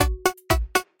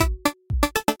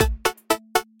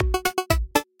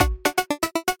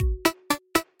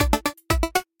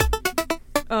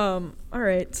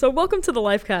right, so welcome to the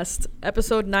Livecast,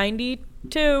 episode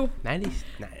 92.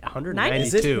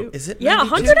 192. Is it? Yeah,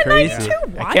 192.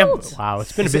 Wild. Wow,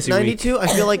 it's been Is a it busy 92? week. I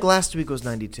feel like last week was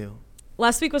 92.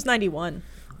 Last week was 91.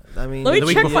 I mean, Let me The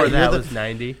week check before my- that was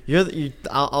 90.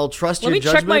 I'll trust Let your me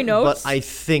judgment, check my notes. but I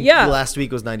think Yeah. last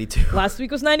week was 92. Last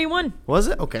week was 91. Was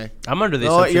it? Okay. I'm under the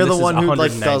Oh, assumption you're the this is one who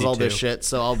like does all 192. this shit,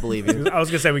 so I'll believe you. I was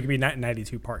gonna say we could be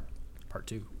 92 part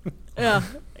 2. Yeah.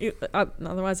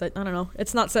 Otherwise, I don't know.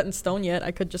 It's not set in stone yet.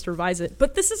 I could just revise it.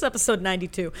 But this is episode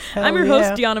 92. I'm your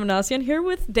host, Diana Manasian, here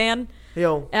with Dan,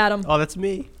 Yo. Adam, Oh, that's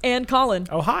me. and Colin.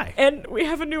 Oh hi. And we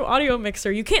have a new audio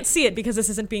mixer. You can't see it because this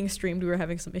isn't being streamed. We were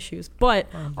having some issues. But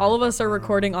all of us are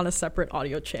recording on a separate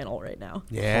audio channel right now.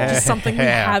 Yeah. Which is something we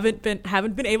haven't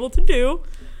been able to do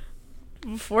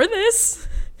before this.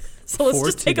 So let's For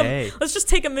just today.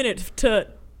 take a minute to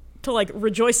like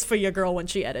rejoice for your girl when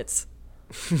she edits.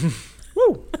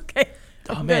 Woo. Okay.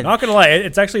 Oh, man. Not gonna lie,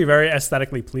 it's actually very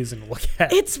aesthetically pleasing to look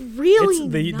at. It's really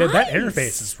nice. That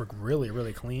interface is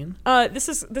really clean. This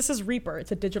is Reaper.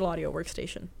 It's a digital audio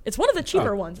workstation. It's one of the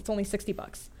cheaper ones. It's only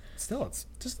 $60. Still, it's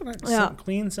just a nice, Yeah.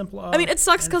 clean, simple. I mean, it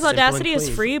sucks because simple and Audacity is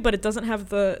clean. free, but it doesn't have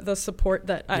the support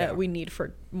that Yeah. we need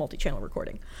for multi-channel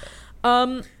recording.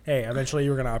 Hey, eventually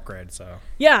you were gonna upgrade, so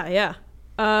Yeah.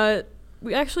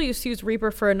 We actually used to use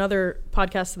Reaper for another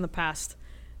podcast in the past,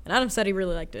 and Adam said he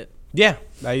really liked it. Yeah,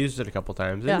 I used it a couple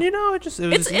times. And, Yeah. it was just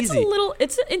It's easy.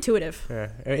 it's intuitive. Yeah.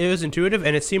 It was intuitive,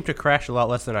 and it seemed to crash a lot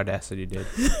less than Audacity did.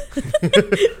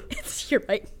 You're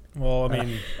right. well, I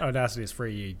mean, Audacity is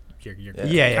free. You're Yeah, kind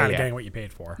of yeah. getting what you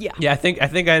paid for. Yeah. Yeah, I think I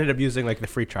ended up using like the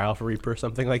free trial for Reaper or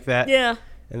something like that. Yeah.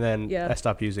 And then Yeah. I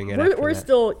stopped using it. We're after that.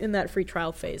 still in that free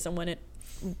trial phase, and when it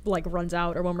like runs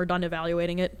out or when we're done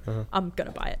evaluating it, I'm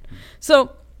gonna buy it.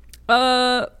 So,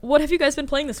 what have you guys been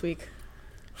playing this week?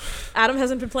 Adam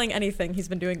hasn't been playing anything. He's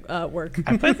been doing work.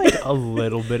 I played like a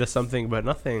little bit of something, but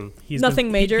nothing.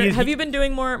 Nothing major. Have you been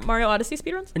doing more Mario Odyssey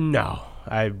speedruns? No,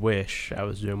 I wish I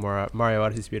was doing more Mario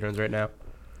Odyssey speedruns right now.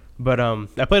 But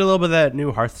I played a little bit of that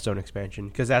new Hearthstone expansion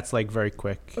because that's like very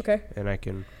quick. Okay. And I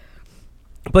can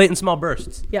play it in small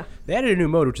bursts. Yeah. They added a new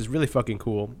mode which is really fucking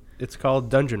cool. It's called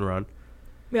Dungeon Run.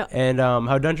 Yeah. And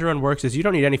how Dungeon Run works is you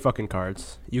don't need any fucking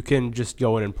cards. You can just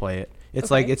go in and play it.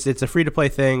 It's Okay. like it's a free to play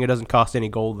thing. It doesn't cost any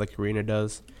gold like Arena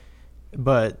does.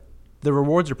 But the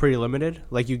rewards are pretty limited.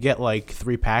 Like you get like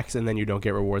 3 packs and then you don't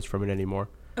get rewards from it anymore.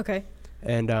 Okay.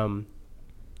 And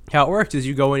how it works is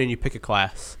you go in and you pick a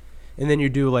class. And then you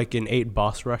do like an 8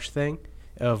 boss rush thing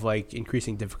of like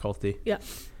increasing difficulty. Yeah.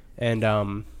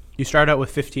 And you start out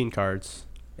with 15 cards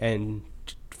and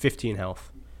 15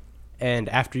 health. And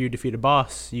after you defeat a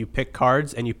boss, you pick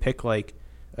cards and you pick like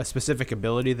a specific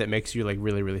ability that makes you like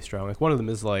really, really strong. Like one of them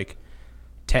is like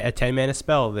a 10 mana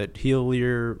spell that heal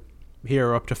your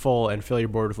hero up to full and fill your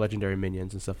board with legendary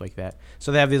minions and stuff like that.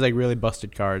 So they have these like really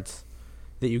busted cards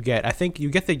that you get. I think you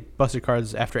get the busted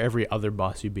cards after every other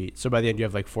boss you beat. So by the end you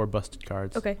have like 4 busted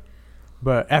cards. Okay.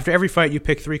 But after every fight you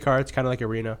pick 3 cards, kind of like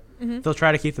Arena. Mm-hmm. They'll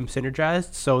try to keep them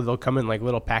synergized, so they'll come in like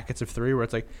little packets of 3 where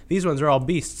it's like these ones are all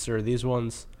beasts or these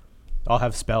ones all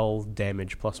have spell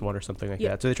damage +1 or something like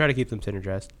that. So they try to keep them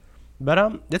synergized.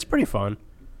 But it's pretty fun.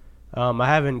 I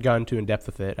haven't gone too in depth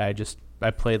with it.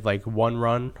 I played like 1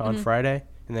 run on Friday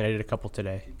and then I did a couple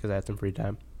today because I had some free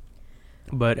time.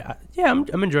 But yeah,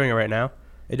 I'm enjoying it right now.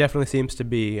 It definitely seems to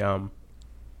be all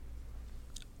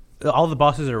the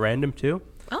bosses are random too.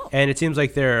 Oh. And it seems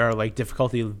like there are like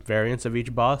difficulty variants of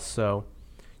each boss, so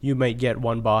you might get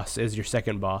one boss as your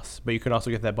second boss, but you can also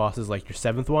get that boss as like your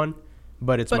 7th one,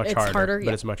 but it's much harder. Yeah.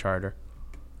 But it's much harder.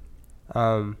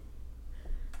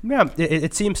 Yeah,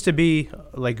 it seems to be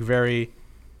like very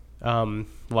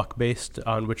luck based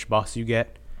on which boss you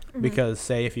get, because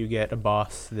say if you get a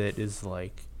boss that is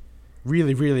like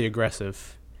really, really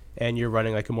aggressive and you're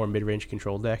running like a more mid-range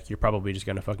control deck, you're probably just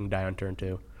gonna fucking die on turn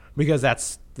 2. Because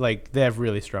that's like they have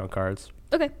really strong cards.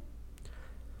 Okay.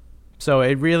 So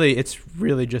it's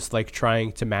really just like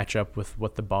trying to match up with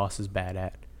what the boss is bad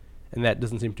at, and that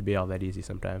doesn't seem to be all that easy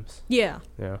sometimes. Yeah.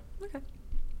 Yeah. Okay.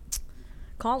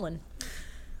 Colin.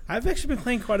 I've actually been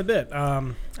playing quite a bit.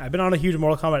 I've been on a huge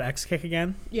Mortal Kombat X kick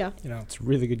again. Yeah. You know, It's a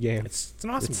really good game. it's an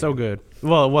awesome. It's so good.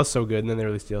 Well, it was so good, and then they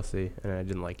released DLC, and I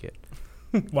didn't like it.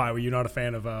 Why were you not a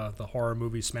fan of the horror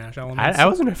movie Smash elements? I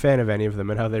wasn't a fan of any of them,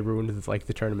 and how they ruined like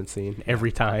the tournament scene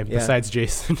every time. Yeah. Besides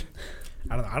Jason.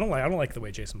 I don't don't like the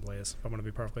way Jason plays. If I'm gonna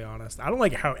be perfectly honest. I don't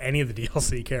like how any of the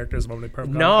DLC characters. If I'm gonna be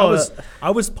perfectly honest.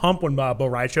 I was pumped when Bo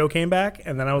Raicho came back,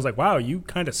 and then I was like, wow, you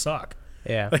kind of suck.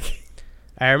 Yeah. Like,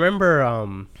 I remember.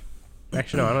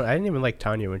 Actually, no, I didn't even like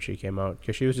Tanya when she came out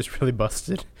because she was just really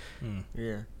busted.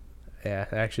 Yeah. Yeah,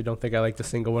 I actually don't think I liked a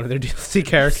single one of their DLC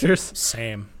characters.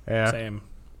 same. Yeah. Same.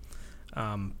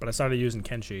 But I started using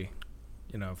Kenshi.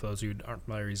 You know, for those who aren't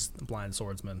familiar, he's a blind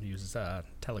swordsman who uses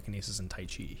telekinesis and Tai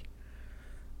Chi.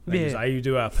 I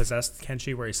do a possessed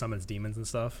Kenshi where he summons demons and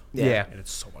stuff. Yeah. And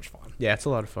it's so much fun. Yeah, it's a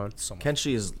lot of fun. So much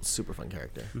Kenshi is a super fun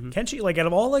character. Kenshi, like out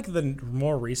of all like the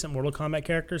more recent Mortal Kombat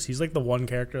characters, he's like the one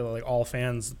character that like all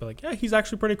fans be like, yeah, he's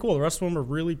actually pretty cool. The rest of them are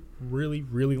really, really,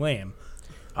 really lame.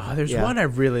 Oh, there's one I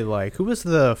really like. Who was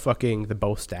the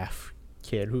bow staff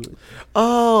kid? Who?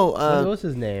 Oh, what was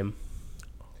his name?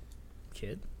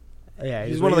 Kid? Yeah,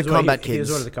 he's one of the combat kids. He was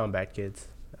one of the combat kids.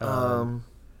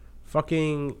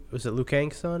 Fucking, was it Liu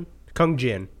Kang's son? Kung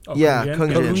Jin. Oh, yeah,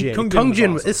 Kung Jin. Kung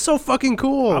Jin is so fucking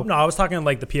cool. No, I was talking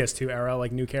like the PS2 era,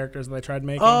 like new characters that they tried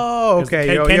making. Oh,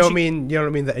 okay. You don't mean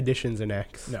the additions in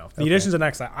X? No, the additions in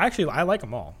X. I like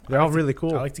them all. They're all really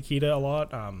cool. I like Takeda a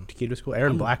lot. Takeda's cool.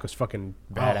 Aaron Black was fucking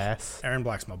badass. Aaron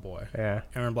Black's my boy. Yeah,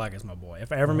 Aaron Black is my boy.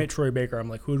 If I ever meet Troy Baker, I'm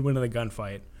like, who'd win in the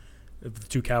gunfight? Of the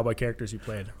two cowboy characters you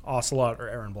played, Ocelot or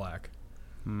Aaron Black?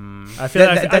 I feel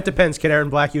that depends. Can Aaron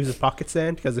Black use his pocket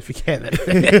sand? Because if he can, then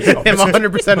him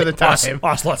 100% of the time.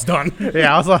 Ocelot's done.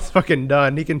 Yeah, Ocelot's fucking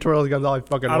done. He can twirl his guns all he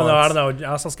fucking wants. I don't know.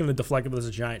 Ocelot's gonna deflect it with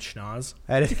a giant schnoz.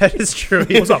 That is true.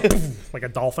 What's up? Like a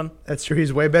dolphin. That's true.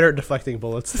 He's way better at deflecting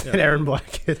bullets than Aaron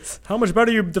Black is. How much better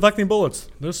are you deflecting bullets?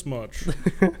 This much.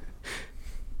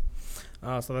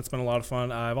 So that's been a lot of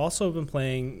fun. I've also been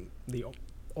playing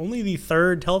only the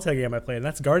third Telltale game I played, and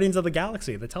that's Guardians of the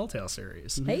Galaxy, the Telltale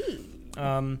series. Hey.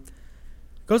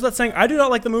 Goes without saying, I do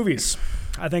not like the movies.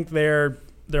 I think they're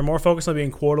more focused on being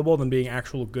quotable than being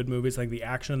actual good movies. I think the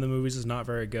action in the movies is not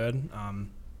very good.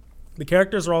 The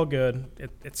characters are all good.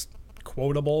 It's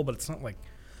quotable, but it's not like,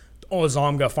 oh,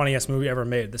 Zomga, funniest movie ever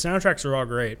made. The soundtracks are all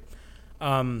great.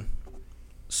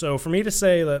 So for me to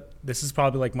say that this is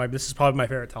probably my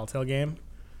favorite Telltale game,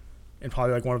 and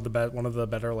probably like one of the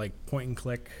better like point and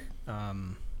click,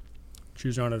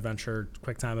 choose your own adventure,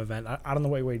 quick time event. I don't know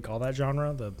what you'd call that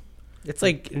genre. It's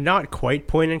like not quite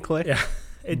point and click. Yeah,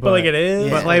 but it is.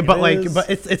 But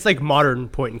it's like modern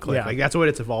point and click. Yeah. Like that's what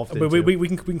it's evolved into. We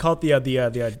can call it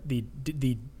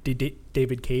the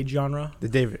David Cage genre.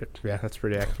 That's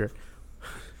pretty accurate.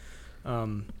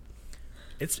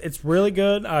 It's really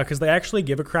good because they actually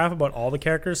give a crap about all the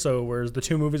characters. So whereas the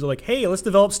two movies are like, hey, let's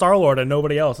develop Star-Lord and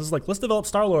nobody else. This is like, let's develop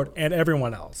Star-Lord and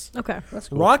everyone else. Okay. That's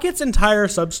cool. Rocket's entire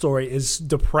sub-story is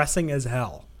depressing as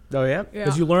hell. Oh, yeah?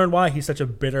 Because you learn why he's such a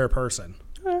bitter person.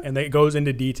 And it goes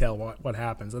into detail what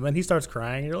happens. And then he starts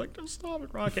crying. And you're like, just stop it,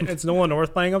 Rocket. And it's Nolan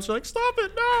North playing up. So you're like, stop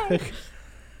it, no.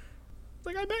 It's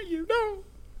like, I met you, no.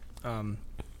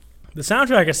 The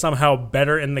soundtrack is somehow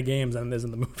better in the games than it is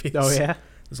in the movies. Oh, yeah?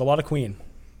 There's a lot of Queen.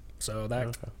 So that...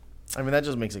 Okay. I mean, that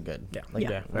just makes it good. Yeah.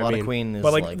 A lot of Queen is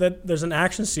but there's an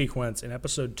action sequence in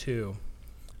episode 2.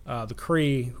 The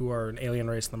Kree, who are an alien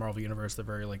race in the Marvel Universe, they're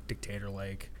very like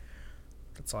dictator-like.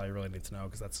 That's all you really need to know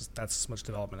because that's as much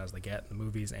development as they get in the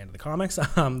movies and in the comics.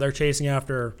 They're chasing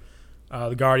after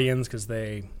the Guardians because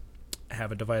they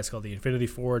have a device called the Infinity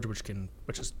Forge, which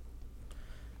is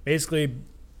basically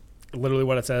literally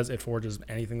what it says. It forges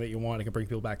anything that you want. It can bring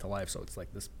people back to life. So it's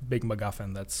like this big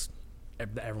MacGuffin that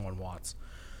everyone wants.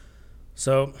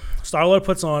 So Star-Lord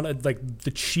puts on like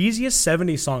the cheesiest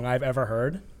 70s song I've ever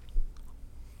heard,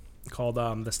 called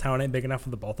 "This Town Ain't Big Enough for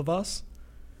the Both of Us."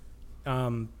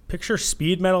 Picture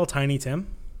speed metal Tiny Tim,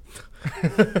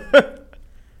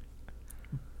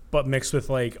 but mixed with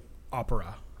like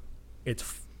opera.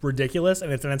 It's ridiculous,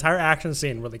 and it's an entire action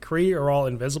scene where the Kree are all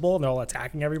invisible and they're all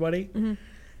attacking everybody, and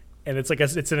it's like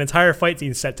it's an entire fight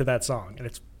scene set to that song, and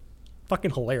it's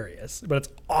fucking hilarious, but it's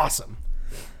awesome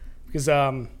because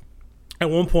at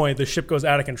one point the ship goes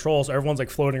out of control, so everyone's like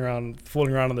floating around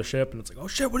on the ship, and it's like, oh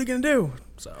shit, what are you gonna do?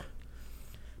 So.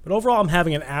 But overall, I'm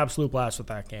having an absolute blast with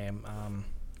that game.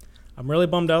 I'm really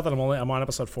bummed out that I'm on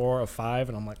episode 4 of 5,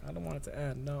 and I'm like, I don't want it to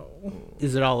end. No.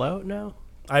 Is it all out now?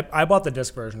 I bought the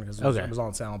disc version because it was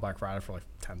on sale on Black Friday for like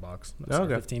 $10.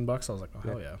 Okay. $15. I was like, oh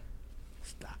hell yeah.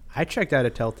 I checked out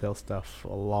of Telltale stuff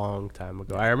a long time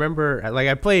ago. I remember, like,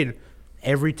 I played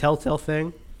every Telltale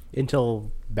thing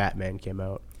until Batman came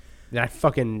out, and I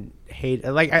fucking hate.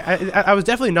 Like, I was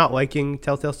definitely not liking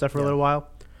Telltale stuff for a little while.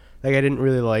 Like, I didn't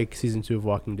really like season 2 of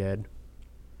Walking Dead.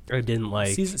 I didn't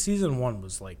like season 1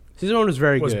 was like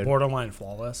very good. Was borderline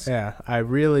flawless. Yeah, I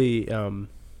really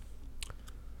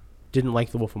didn't like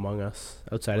The Wolf Among Us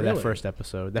outside of that first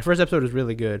episode. That first episode was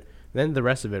really good. Then the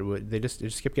rest of it, it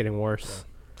just kept getting worse.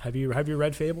 Yeah. Have you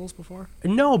read Fables before?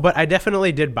 No, but I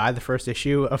definitely did buy the first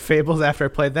issue of Fables after I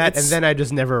played that, and then I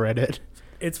just never read it.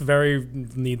 It's very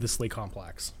needlessly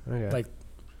complex. Okay. Like,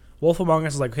 Wolf Among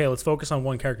Us is like, okay, let's focus on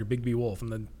one character, Big B Wolf,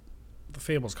 and then the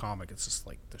Fables comic, it's just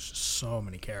like there's just so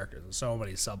many characters and so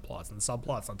many subplots and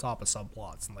subplots on top of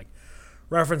subplots and like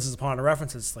references upon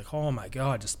references. It's like, oh my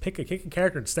god, just pick a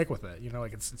character and stick with it. You know,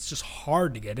 like it's just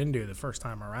hard to get into the first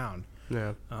time around.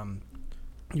 Yeah.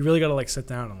 You really got to like sit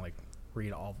down and like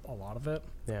read a lot of it.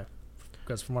 Yeah.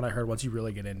 Because from what I heard, once you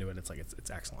really get into it, it's like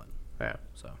it's excellent. Yeah.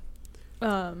 So.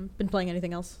 Been playing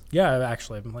anything else? Yeah, I've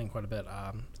been playing quite a bit.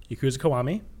 Yakuza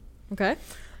Kiwami. Okay.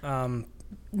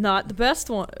 Not the best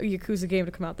Yakuza game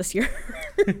to come out this year.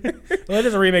 Well, it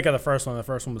is a remake of the first one. The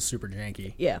first one was super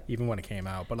janky. Yeah. Even when it came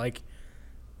out, but like,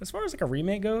 as far as like a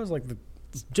remake goes, like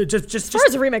as far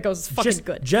as a remake goes, it's fucking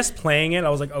good. Just playing it, I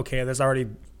was like, okay, this already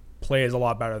plays a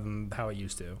lot better than how it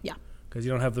used to. Yeah. Because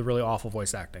you don't have the really awful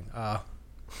voice acting.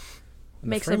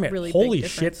 Makes a really holy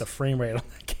big shit, difference. the frame rate on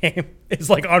that game is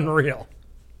like unreal.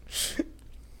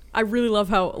 I really love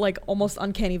how like almost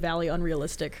uncanny valley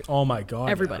unrealistic. Oh my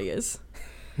god, everybody is.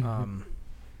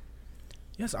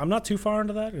 Yes, I'm not too far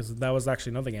into that because that was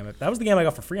actually another game. That was the game I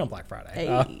got for free on Black Friday.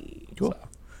 Hey. Cool.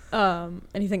 So.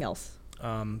 Anything else?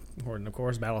 And of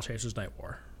course, Battle Chasers Night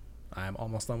War. I'm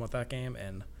almost done with that game,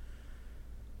 and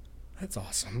it's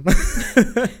awesome.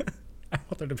 I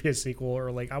want there to be a sequel,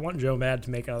 or like I want Joe Mad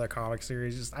to make another comic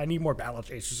series. Just I need more Battle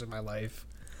Chasers in my life.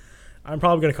 I'm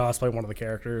probably gonna cosplay one of the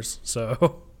characters,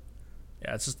 so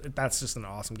yeah, that's just an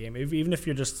awesome game. Even if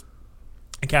you're just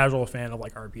a casual fan of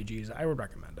like RPGs, I would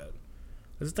recommend it.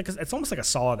 It's almost like a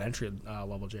solid entry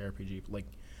level JRPG. Like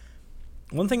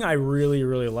one thing I really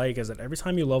really like is that every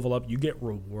time you level up, you get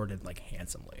rewarded like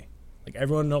handsomely. Like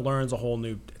everyone learns a whole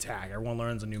new attack, everyone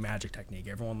learns a new magic technique,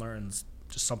 everyone learns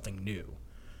just something new.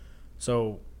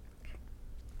 So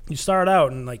you start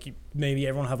out and like maybe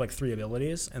everyone have like 3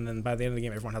 abilities, and then by the end of the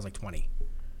game everyone has like 20,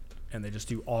 and they just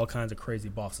do all kinds of crazy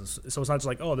buffs. So it's not just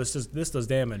like, oh, this does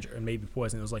damage and maybe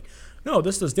poison. It was like, no,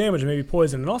 this does damage and maybe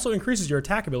poison, and also increases your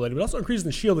attack ability, but also increases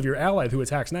the shield of your ally who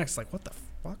attacks next. It's like, what the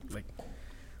fuck? Like,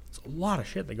 it's a lot of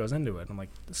shit that goes into it. I'm like,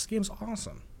 this game's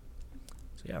awesome.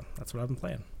 So yeah, that's what I've been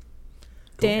playing.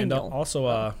 Daniel. And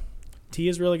also, tea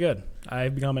is really good.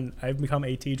 I've become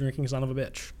a tea drinking son of a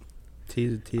bitch.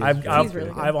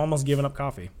 I've almost given up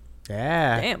coffee.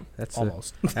 Yeah. Damn. That's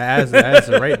almost. That's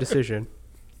the right decision.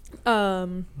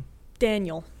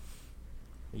 Daniel.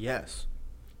 Yes.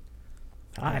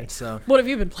 Hi. Right, so What have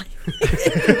you been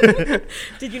playing?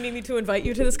 Did you need me to invite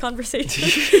you to this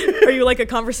conversation? Are you like a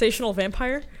conversational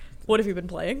vampire? What have you been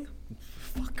playing?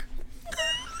 fuck.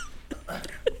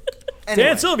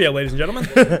 Dan Sylvia, ladies and gentlemen.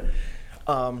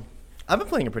 I've been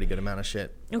playing a pretty good amount of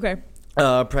shit. Okay.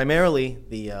 Primarily,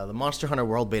 the Monster Hunter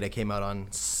World beta came out on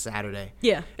Saturday.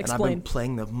 Yeah, And I've been explain.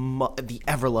 playing the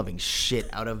ever-loving shit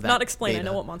out of that. Not explain. beta. I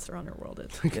know what Monster Hunter World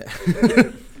is.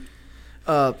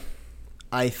 Yeah.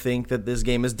 I think that this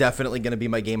game is definitely going to be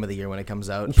my game of the year when it comes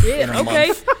out Shit, in a okay.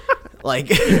 month. Like,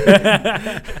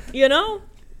 You know,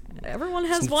 everyone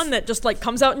has one that just like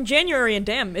comes out in January and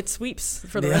damn, it sweeps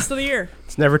for the rest of the year.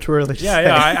 It's never too early to say.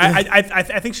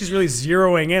 I think she's really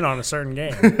zeroing in on a certain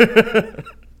game.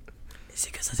 Is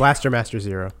it 'cause Blaster Master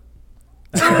Zero.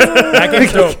 That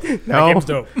game's dope. No. That game's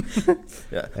dope.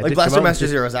 yeah, That like did Blaster come out Master too.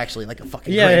 Zero is actually like a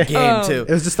fucking Yeah, great yeah. game too.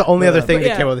 It was just the only other thing But that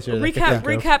yeah, came out this year. that I could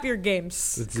think of. recap your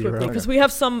games It's zero. quickly because we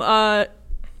have some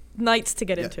nights to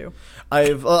get into.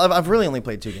 I've really only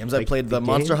played 2 games. I Like played the the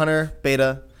Monster game? Hunter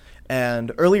beta,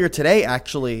 and earlier today,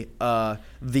 actually,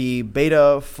 the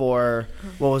beta for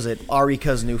what was it?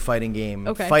 Arika's new fighting game,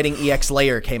 Okay. Fighting EX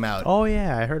Layer, came out. Oh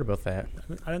yeah, I heard about that.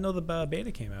 I didn't know the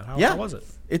beta came out. Yeah. How was it?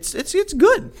 It's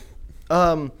good.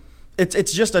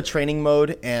 It's just a training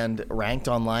mode and ranked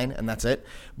online, and that's it.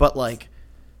 But like,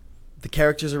 the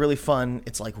characters are really fun.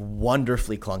 It's like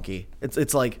wonderfully clunky.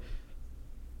 It's like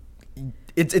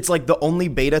the only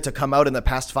beta to come out in the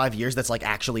past 5 years that's like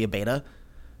actually a beta,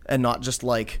 and not just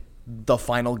like the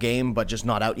final game, but just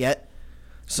not out yet.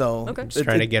 So Okay. Just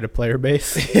trying to get a player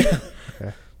base.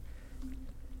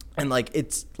 And like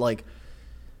it's like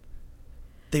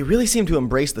they really seem to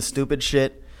embrace the stupid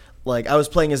shit. Like I was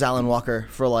playing as Alan Walker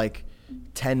for like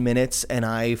 10 minutes and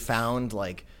I found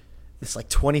like this like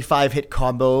 25 hit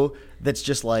combo that's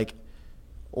just like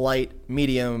light,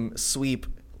 medium, sweep,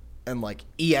 and like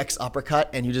EX uppercut,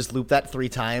 and you just loop that 3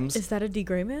 times. Is that a D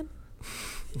Gray Man?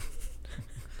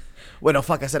 Wait, no,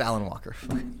 fuck, I said Alan Walker.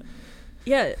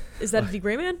 Yeah, is that a D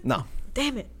Gray Man? No.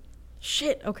 Damn it.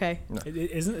 Shit. Okay.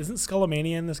 Isn't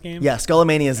Skullomania in this game? Yeah,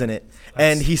 Skullomania's in it.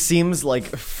 And he seems like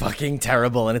fucking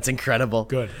terrible, and it's incredible.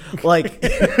 Good. Like,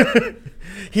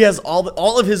 he has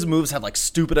all of his moves have like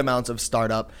stupid amounts of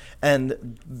startup,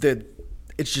 and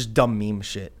it's just dumb meme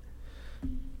shit.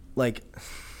 Like,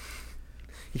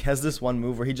 He has this one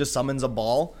move where he just summons a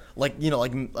ball, like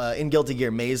in Guilty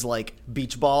Gear, May's like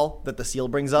beach ball that the seal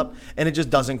brings up, and it just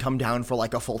doesn't come down for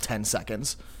like a full 10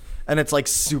 seconds, and it's like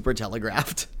super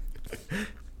telegraphed.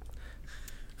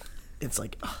 It's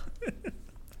like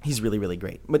he's really, really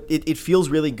great, but it feels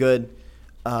really good.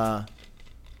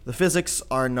 The physics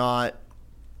are not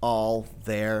all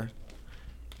there,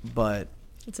 but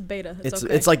It's a beta.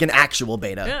 it's like an actual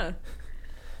beta. Yeah.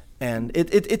 And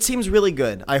it seems really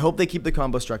good. I hope they keep the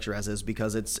combo structure as is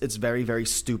because it's very, very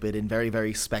stupid and very,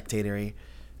 very spectatory,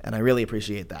 and I really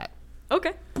appreciate that.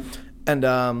 Okay. And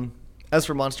as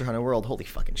for Monster Hunter World, holy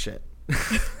fucking shit.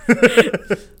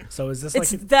 So is this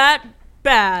It's like that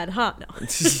bad, huh? No.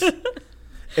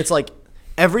 It's like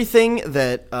everything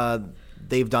that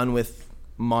they've done with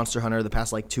Monster Hunter the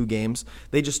past like 2 games,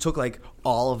 they just took like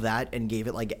all of that and gave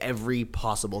it like every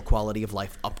possible quality of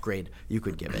life upgrade you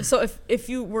could give it. So if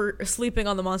you were sleeping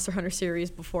on the Monster Hunter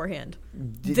series beforehand,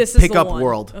 this is Pick the up one.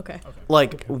 World. Okay.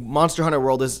 Like Monster Hunter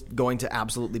World is going to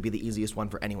absolutely be the easiest one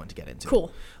for anyone to get into.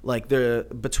 Cool. Like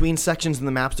between sections in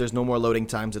the maps, there's no more loading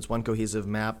times. It's one cohesive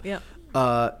map. Yeah.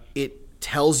 It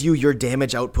tells you your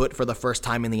damage output for the first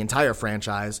time in the entire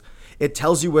franchise. It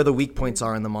tells you where the weak points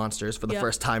are in the monsters for the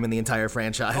first time in the entire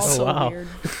franchise. Also wow. weird.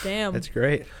 Damn. That's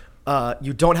great.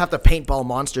 You don't have to paintball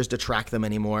monsters to track them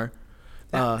anymore.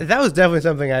 That was definitely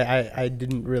something I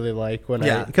didn't really like when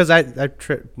because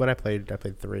when I played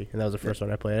 3 and that was the first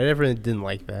one I played. I definitely didn't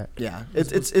like that. Yeah,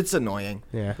 it's annoying.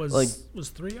 Yeah. was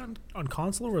 3 on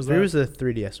console or was 3 that was the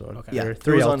 3DS one. Okay. Yeah, Or it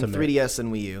 3 was on Ultimate. 3DS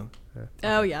and Wii U.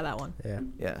 Oh yeah, that one. Yeah.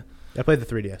 Yeah, I played the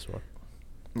 3DS one.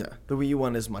 yeah. The Wii U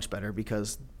one is much better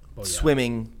because Oh, yeah.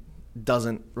 swimming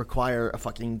doesn't require a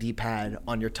fucking D-pad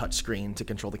on your touch screen to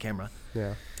control the camera.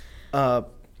 Yeah.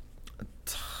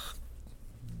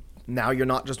 Now you're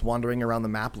not just wandering around the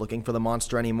map looking for the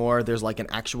monster anymore. There's like an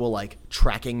actual like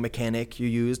tracking mechanic you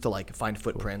use to like find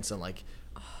footprints and like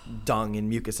dung and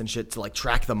mucus and shit to like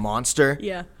track the monster.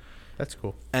 Yeah. That's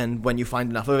cool. And when you find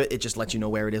enough of it, it just lets you know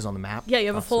where it is on the map. Yeah, you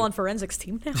have a full-on forensics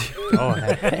team now. Oh,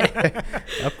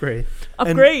 upgrade.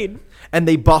 Upgrade. And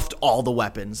they buffed all the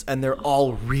weapons, and they're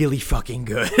all really fucking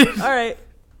good. All right.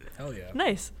 Hell yeah.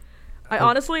 Nice. I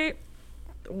honestly,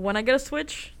 when I get a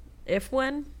Switch,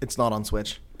 when It's not on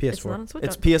Switch. PS4. it's not on Switch.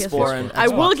 It's Oh, PS4 and I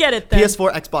will Xbox. get it then.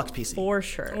 PS4, Xbox, PC. For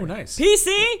sure. Oh, nice.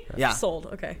 PC? Yeah. Sold.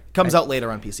 Okay. Comes out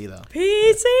later on PC though.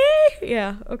 PC?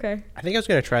 Yeah. Okay. I think I was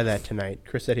gonna try that tonight.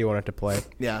 Chris said he wanted to play.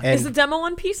 Yeah. And Is the demo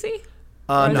on PC?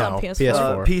 Or is it no. on PS4?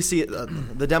 PS4.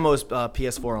 PC. The demo is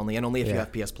PS4 only, and only if you Yeah.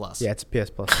 have PS Plus. Yeah, it's a PS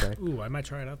Plus thing. Ooh, I might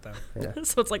try it out then.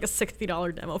 So it's like a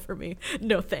 $60 demo for me.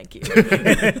 No, thank you.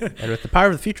 And with the power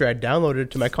of the future, I downloaded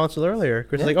it to my console earlier.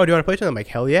 Chris was like, "Oh, do you want to play something?" I'm like,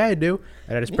 "Hell yeah, I do!"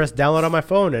 And I just pressed download on my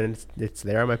phone, and it's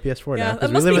there on my PS4 now. Yeah, 'cause that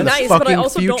we must live be in the nice, but I fucking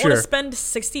also don't want to future. spend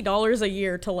 $60 a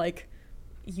year to like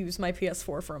use my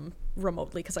PS4 from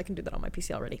remotely because I can do that on my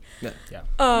PC already.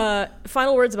 Yeah.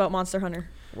 Final words about Monster Hunter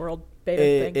World beta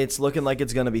thing. It's looking like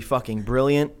it's gonna be fucking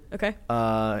brilliant. Okay.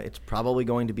 It's probably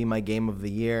going to be my game of the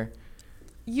year.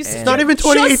 You It's It's not even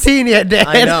 2018 yet, Dan.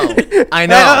 I know.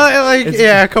 Like, It's-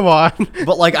 yeah, come on.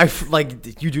 But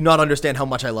like you do not understand how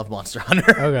much I love Monster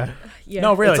Hunter. Okay. Yeah.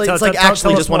 No, really. It's like, Tell- it's like tell- tell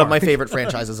actually us just one of more. my favorite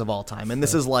franchises of all time, and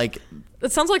this is like,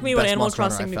 It sounds like me when Best Animal Monster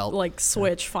Hunter Crossing I felt. like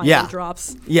Switch finally Yeah.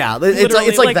 drops. yeah, it's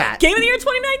Literally, like that. Game of the year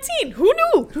 2019. Who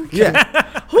knew?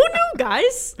 Yeah, Who knew,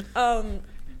 guys?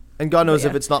 and God knows Yeah.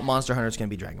 if it's not Monster Hunter, it's gonna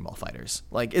be Dragon Ball Fighters.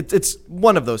 Like it's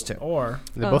one of those two. Or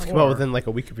They both come out within like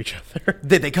a week of each other.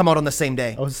 They come out on the same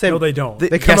day. I was saying, no, they don't. They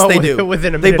come yes, out they with- do.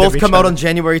 within a They minute both of come each out other. on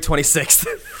January 26th.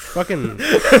 fucking.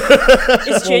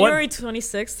 Is January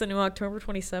 26th the new October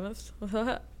 27th? Am So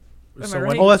I when-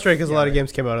 right? Oh, that's right, because a lot of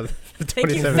games came out of the 27th.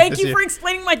 Thank you. Thank this you year. for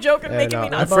explaining my joke and Yeah, making no, me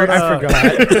I, not. I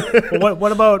forgot. Well,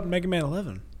 what about Mega Man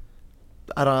 11?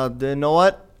 I don't you know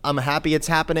what? I'm happy it's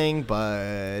happening, but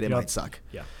it Yep. might suck.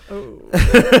 Yeah. Oh.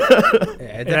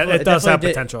 It does have definitely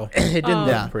potential. It didn't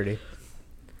Yeah. look pretty.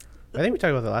 I think we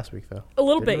talked about that last week, though. A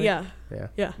little Didn't bit, we? yeah. Yeah.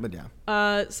 Yeah. But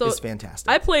yeah, So it's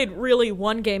fantastic. I played really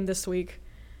one game this week.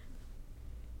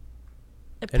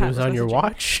 And it was on your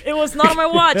watch? It was not on my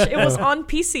watch. It was on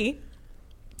PC.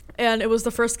 And it was the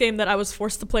first game that I was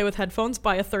forced to play with headphones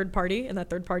by a third party, and that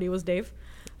third party was Dave.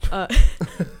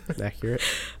 Accurate.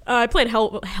 I played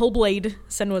Hellblade: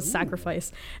 Senua's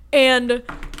Sacrifice, and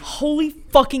holy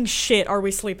fucking shit, are we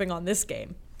sleeping on this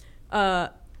game?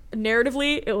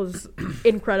 Narratively, it was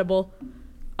incredible.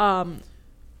 The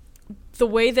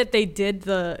way that they did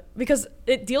because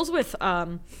it deals with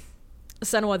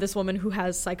Senua, this woman who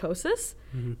has psychosis.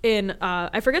 In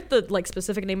I forget the like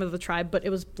specific name of the tribe, but it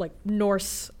was like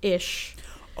Norse-ish.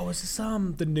 Oh, is this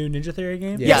the new Ninja Theory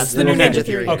game? Yeah, it's the new Ninja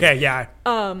Theory. Okay, yeah.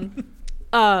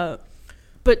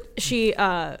 but she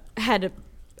had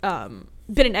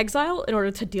been in exile in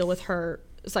order to deal with her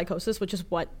psychosis, which is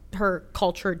what her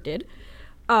culture did.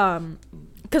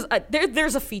 Because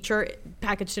there's a feature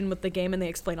packaged in with the game, and they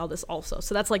explain all this also.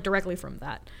 So that's like directly from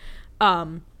that.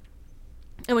 And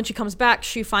when she comes back,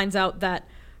 she finds out that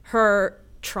her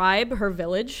tribe, her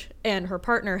village, and her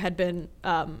partner had been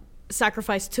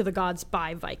sacrificed to the gods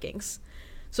by Vikings.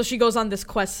 So she goes on this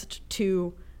quest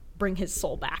to bring his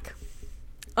soul back.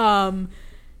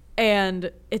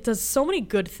 And it does so many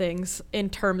good things in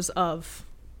terms of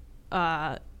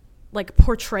like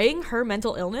portraying her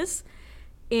mental illness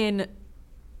in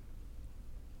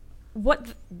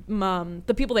what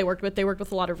the people they worked with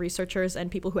a lot of researchers and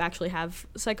people who actually have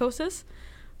psychosis.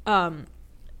 And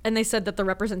they said that the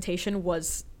representation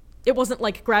it wasn't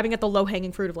like grabbing at the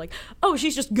low-hanging fruit of like, oh,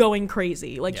 she's just going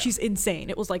crazy. Like, she's insane.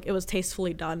 It was like, it was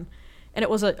tastefully done. And it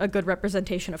was a good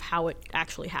representation of how it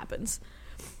actually happens.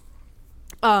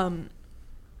 The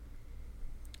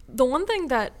one thing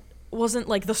that wasn't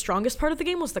like the strongest part of the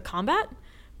game was the combat,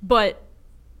 but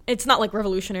it's not like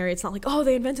revolutionary. It's not like, oh,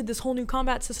 they invented this whole new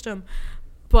combat system,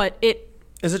 but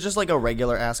Is it just like a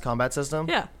regular ass combat system?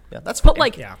 Yeah, that's fine. but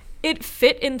like it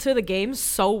fit into the game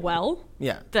so well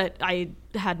that I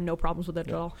had no problems with it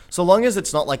at all. So long as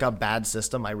it's not like a bad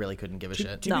system, I really couldn't give a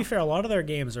shit. To be fair, a lot of their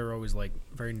games are always like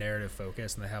very narrative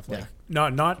focused, and they have like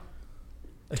not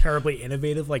terribly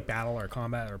innovative like battle or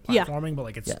combat or platforming, but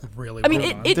like it's really. I mean,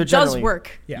 well done. it does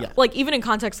work. Yeah. Like even in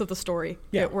context of the story,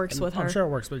 it works with her. I'm sure it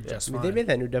works, but just fine. They made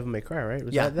that new Devil May Cry, right?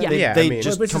 Was that They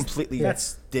just completely did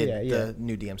the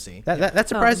new DMC. That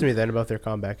surprised me then about their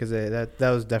combat, because that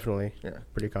was definitely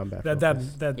pretty combat.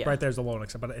 That right there's a low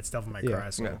except, but it's Devil May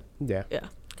Cry. So yeah.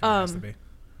 Has to be.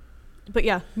 But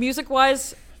yeah, music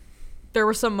wise, there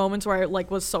were some moments where I like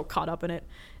was so caught up in it.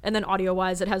 And then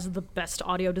audio-wise, it has the best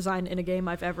audio design in a game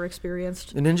I've ever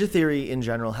experienced. Ninja Theory in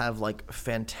general have like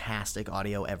fantastic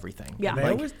audio everything. Yeah, They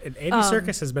always, Andy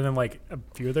Serkis has been in like a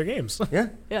few of their games.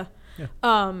 Yeah.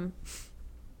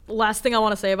 Last thing I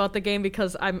want to say about the game,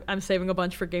 because I'm saving a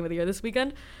bunch for Game of the Year this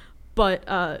weekend,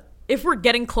 but if we're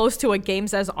getting close to a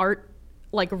games as art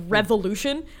like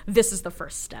revolution, this is the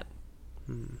first step.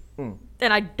 And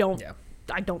I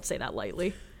don't say that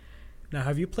lightly. Now,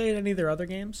 have you played any of their other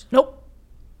games? Nope.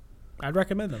 I'd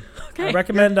recommend them. Okay. I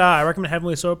recommend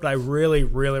Heavenly Sword, but I really,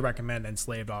 really recommend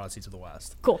Enslaved Odyssey to the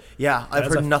West. Cool. Yeah, I've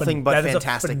heard nothing but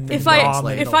fantastic things. If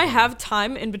I have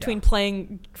time in between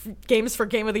playing games for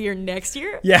Game of the Year next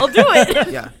year, I'll do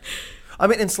it. Yeah. I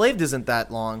mean, Enslaved isn't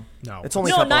that long. No. It's only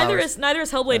a couple hours. Neither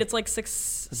is Hellblade. It's like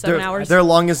 6-7 hours. Their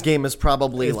longest game is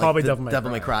probably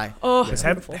Devil May Cry. Oh,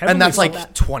 and that's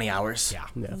like 20 hours. Yeah.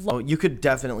 Oh, you could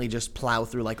definitely just plow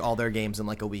through like all their games in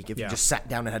like a week if you just sat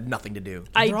down and had nothing to do.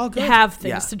 I have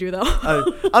things to do though.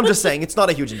 I'm just saying it's not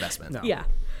a huge investment. No. Yeah.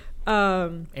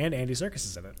 And Andy Serkis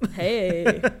is in it. Hey.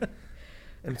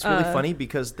 And it's really funny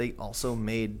because they also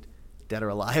made Dead or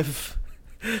Alive.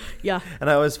 Yeah. And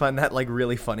I always find that like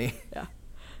really funny. Yeah.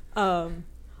 A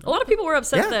lot of people were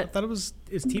upset I that thought it was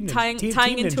Team Ninja. tying Team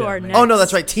into Ninja, our man. next. Oh no,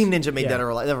 that's right. Team Ninja made Dead or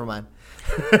Alive. Never mind.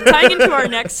 Tying into our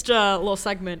next little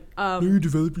segment. New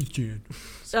developers, Jan.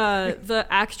 The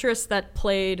actress that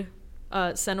played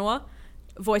Senua,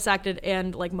 voice acted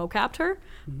and like mocapped her,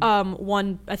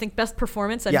 won I think best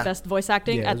performance and best voice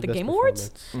acting at the Game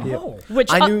Awards. Oh.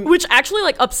 Which actually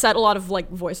like upset a lot of like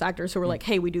voice actors who were like,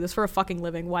 hey, we do this for a fucking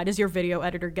living. Why does your video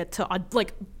editor get to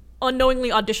like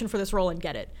unknowingly audition for this role and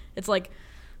get it? It's like,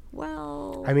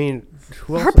 well, I mean,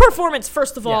 her performance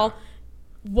first of all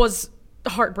was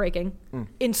heartbreaking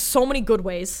in so many good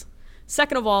ways.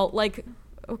 Second of all, like,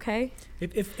 okay,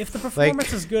 if the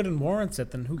performance is good and warrants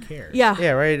it, then who cares?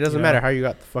 yeah, right. It doesn't matter how you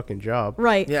got the fucking job.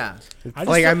 right, Yeah.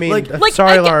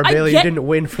 Sorry, Laura Bailey, you didn't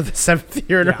win for the 7th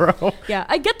year in a row. yeah.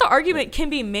 I get the argument can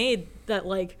be made that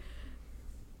like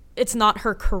it's not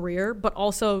her career, but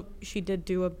also she did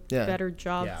do a better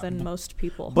job than most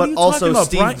people. But also,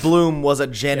 Steve Bloom was a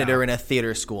janitor in a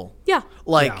theater school. Yeah.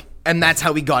 And that's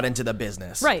how he got into the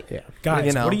business. Right. Yeah.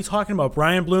 Guys, what are you talking about?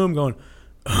 Brian Bloom going,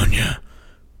 Anya.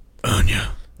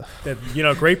 That,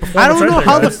 great performance. I don't know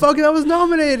how the fuck that was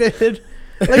nominated.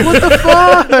 Like, what the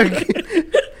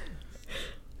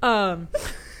fuck?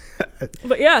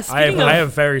 But yeah, I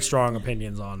have very strong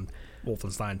opinions on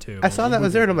Wolfenstein 2. I saw that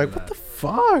was there and I'm like, what the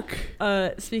fuck?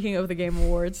 Speaking of the Game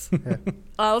Awards,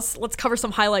 let's cover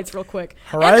some highlights real quick.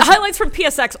 Horizon? And highlights from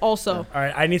PSX also. All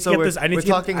right, I need to get this. We're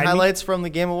talking highlights from the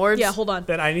Game Awards? Yeah, hold on.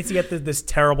 Then I need to get this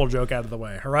terrible joke out of the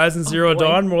way. Horizon Zero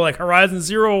Dawn, more like Horizon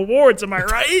Zero Awards. Am I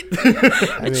right?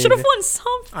 It should have won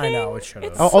something. I know it should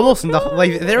have. Almost nothing.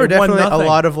 Like there were definitely a nothing.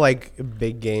 lot of like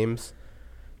big games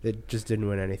that just didn't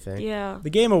win anything. Yeah.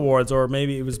 The Game Awards, or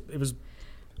maybe it was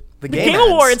The Game ads.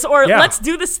 Awards, or Yeah. let's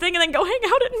do this thing and then go hang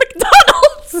out at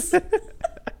McDonald's.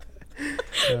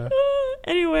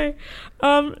 Anyway,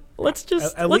 let's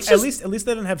just At least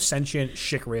they didn't have sentient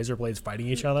Schick razor blades fighting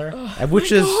each other.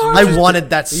 Which is I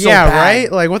wanted that so yeah, bad.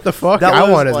 right? Like what the fuck? That I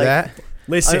was, wanted like- that.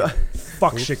 Listen,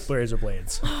 fuck Schick razor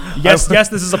blades. Yes,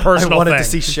 this is a I personal wanted thing. to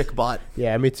see Schickbot.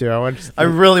 Yeah, me too. I wanted to I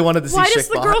really wanted to see why Schickbot. does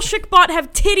the girl Schickbot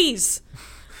have titties?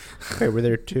 Wait, were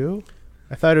there two?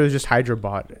 I thought it was just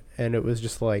Hydrobot, and it was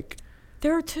just like.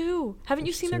 There are two. Haven't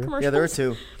you seen their two? commercials? Yeah, there were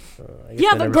two. I guess Yeah,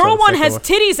 I the never saw girl one second has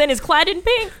titties and is clad in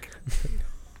pink.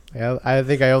 Yeah, I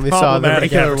think I only saw the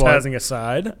Problematic regular one. advertising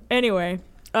aside. Anyway,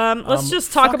 let's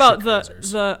just talk fuck about Schick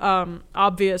razors. the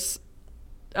obvious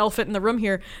elephant in the room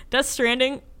here. Death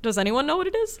Stranding. Does anyone know what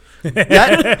it is?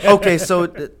 Okay,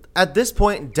 so at this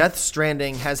point, Death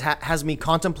Stranding has me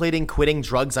contemplating quitting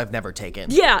drugs I've never taken.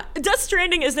 Yeah, Death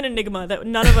Stranding is an enigma that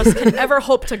none of us can ever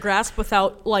hope to grasp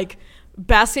without like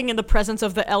basking in the presence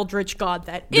of the eldritch god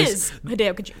that is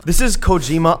Hideo Kojima. This is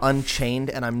Kojima Unchained,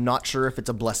 and I'm not sure if it's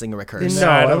a blessing or a curse. No,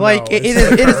 I No, don't like know. it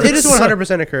is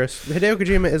 100% a curse. Hideo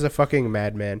Kojima is a fucking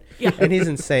madman, Yeah. and he's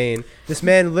insane. This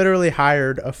man literally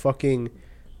hired a fucking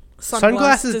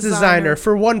sunglasses designer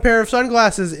for one pair of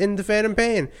sunglasses in the Phantom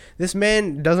Pain. This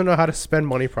man doesn't know how to spend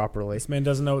money properly. This man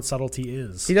doesn't know what subtlety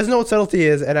is. He doesn't know what subtlety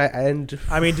is, and I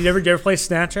mean, did you ever play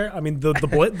Snatcher? I mean,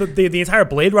 the entire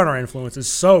Blade Runner influence is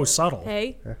so subtle.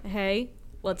 Hey,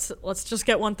 let's just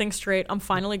get one thing straight. I'm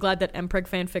finally glad that Mpreg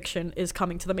fanfiction is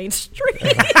coming to the mainstream.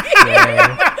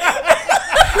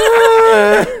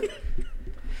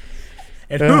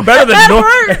 And who better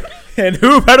than And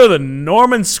who better than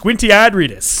Norman Squinty-Eyed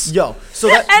Reedus? Yo, so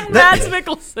and Mads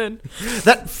Mikkelsen.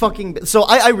 that fucking. So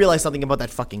I realized something about that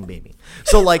fucking baby.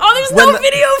 So like, Oh, there's when no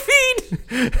video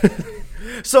feed.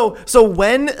 So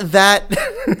when that.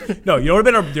 No, you know what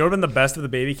would have been the best if the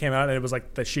baby came out and it was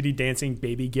like the shitty dancing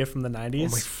baby gif from the 90s?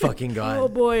 Oh my fucking god. Oh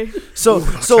boy. So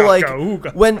like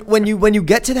ooga. when you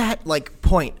get to that like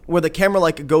point where the camera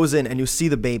like goes in and you see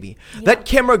the baby, that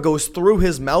camera goes through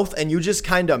his mouth and you just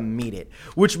kind of meet it,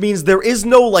 which means there is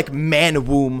no like man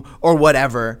womb or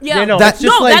whatever. Yeah, no, That- it's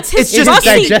just no, like, that's his it's just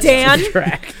rusty, digestive Dan.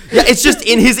 tract. Yeah, it's just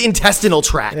in his intestinal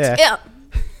tract. Yeah, Yeah.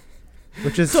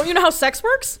 which is Don't you know how sex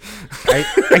works?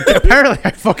 apparently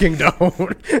I fucking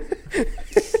don't.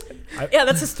 Yeah,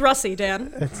 that's his thrusty,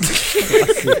 Dan.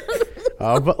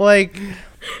 But like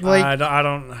I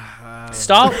don't.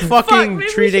 stop fucking maybe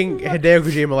we treating should- Hideo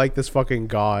Kojima like this fucking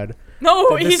god.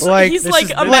 No, This- he's like- he's this like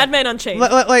is- a like- madman unchained.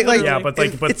 Like Yeah, but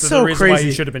it's the so reason why he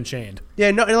crazy. should have been chained.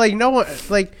 Yeah, no one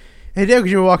like Hideo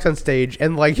Kojima walks on stage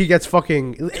and like he gets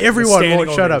fucking everyone standing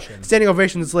won't shut up. ovation. Standing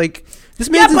ovation is like this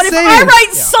Yeah, man's but insane. if I write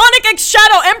Yeah. Sonic X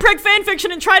Shadow Mpreg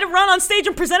fanfiction and try to run on stage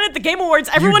and present it at the Game Awards,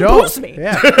 You everyone don't. boos me.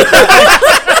 Yeah.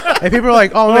 And people are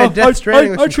like, "Oh man, Death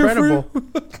Stranding looks incredible."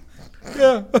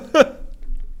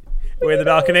 We're in the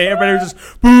balcony. Everybody was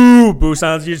just boo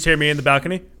sounds. You just hear me in the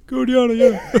balcony. Go Diana,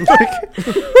 yeah.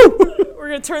 We're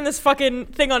gonna turn this fucking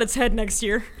thing on its head next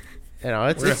year. You know,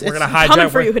 it's We're gonna Coming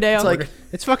hijack. for you, Hideo. It's like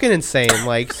it's fucking insane.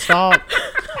 Like stop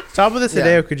with this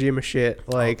Yeah. Hideo Kojima shit.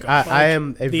 Like I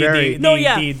am a very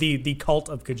the cult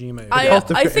of Kojima.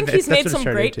 cult of- I think he's that's made what it's some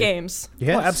turned great into. games.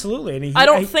 yes. Oh, absolutely. And I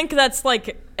don't think that's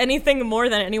like anything more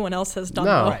than anyone else has done.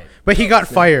 No, though. Right. but he got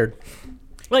fired.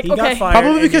 Like, He okay, got fired.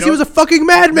 Probably and because you he was know- a fucking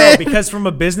madman. No, because from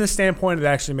a business standpoint, it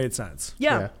actually made sense.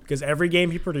 yeah, Because every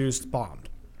game he produced bombed.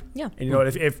 yeah. And you know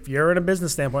what? If you're in a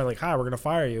business standpoint, like, hi, we're gonna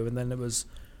fire you, and then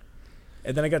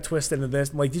it got twisted into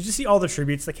this. Like, did you see all the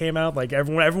tributes that came out? Like,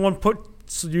 everyone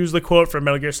used the quote from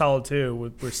Metal Gear Solid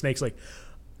 2, where Snake's like,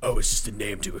 "Oh, it's just a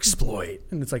name to exploit,"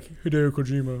 and it's like Hideo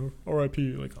Kojima,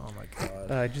 R.I.P. Like, oh my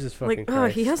god. Jesus fucking Like,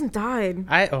 Christ. he hasn't died.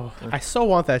 I so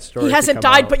want that story. He to hasn't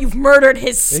come died, out. but you've murdered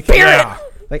his spirit. Yeah.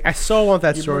 Like I so want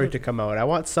that story to come out. I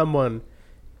want someone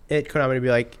at Konami to be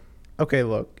like, okay,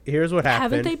 look, here's what happened.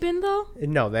 Haven't they been though?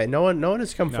 No, that no one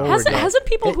has come forward. Hasn't, yet. hasn't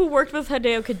people who worked with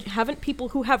Hideo haven't people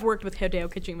who have worked with Hideo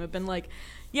Kojima been like,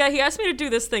 yeah, he asked me to do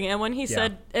this thing, and when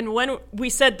when we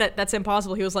said that that's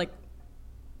impossible, he was like,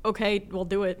 okay, we'll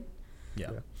do it.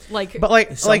 Yeah. Like, But like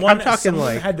I'm talking someone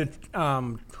like had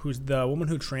to who's the woman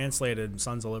who translated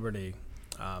Sons of Liberty.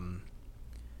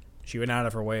 She went out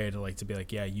of her way to be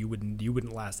like, yeah, you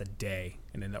wouldn't last a day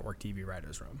in a network TV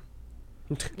writer's room.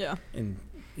 yeah. And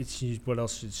what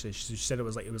else she say? She said it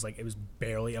was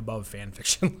barely above fan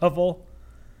fiction level.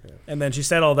 Yeah. And then she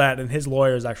said all that, and his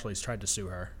lawyers actually tried to sue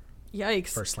her Yikes.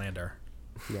 for slander.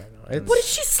 yeah, no, What is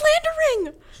she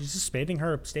slandering? She's just stating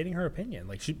her opinion.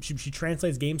 Like she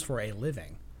translates games for a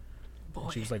living. Boy.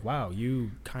 She was like, "Wow,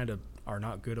 you kind of are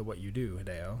not good at what you do,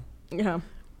 Hideo. Yeah.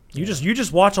 You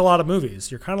just watch a lot of movies.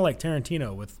 You're kind of like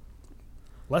Tarantino with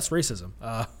less racism."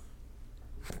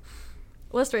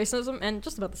 less racism, and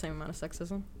just about the same amount of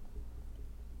sexism.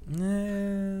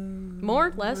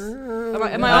 More? Less?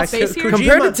 Am I off base here?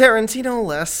 Compared to Tarantino,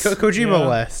 less. Kojima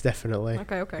less, definitely.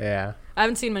 Okay. Yeah. I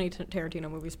haven't seen many Tarantino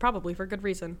movies, probably for good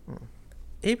reason.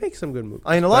 He makes some good movies.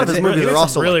 I mean, a lot of his movies are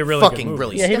also really, like, really fucking good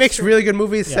brilliant. Yeah, he makes really good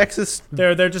movies. Yeah. Sexist.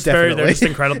 They're just Definitely. they're just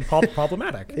incredibly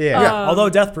problematic. Yeah. Although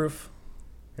Death Proof.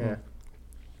 Yeah.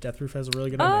 Death Proof has a really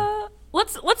good ending.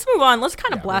 Let's move on. Let's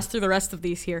kind of blast through the rest of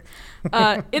these here.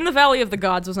 In the Valley of the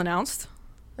Gods was announced.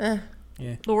 Yeah.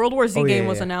 The World War Z game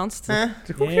was yeah. announced.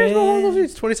 Who cares about all those?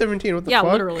 It's 2017. What the fuck?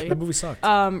 Yeah, literally. That movie sucked.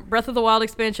 Breath of the Wild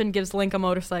expansion gives Link a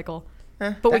motorcycle.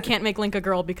 But we can't make Link a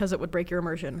girl because it would break your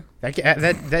immersion. That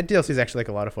DLC is actually like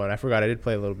a lot of fun. I forgot I did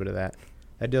play a little bit of that.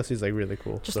 That DLC is like really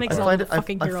cool. Just So make far. Zelda the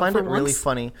fucking hero I find for it really once.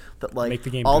 funny that like Make the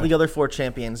game all good. the other 4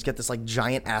 champions get this like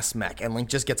giant ass mech, and Link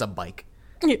just gets a bike.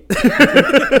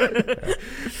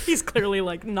 He's clearly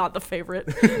like not the favorite.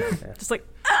 Just like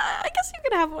I guess you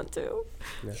could have one too.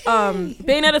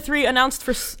 Bayonetta 3 announced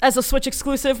as a Switch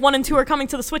exclusive. 1 and 2 are coming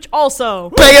to the Switch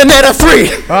also.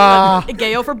 Bayonetta 3.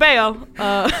 Gayo for Bayo.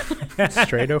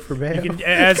 Straight over Bayo.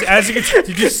 As you can,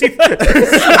 did you see that?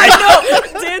 I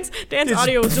know. Dan's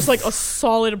audio was just like a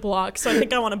solid block, so I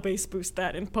think I want to bass boost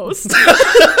that in post.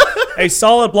 A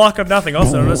solid block of nothing,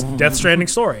 also known as Death Stranding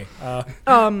story.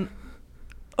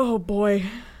 Oh boy.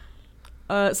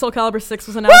 Soul Calibur 6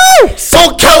 was announced. Woo!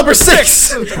 Soul Calibur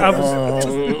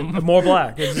 6. More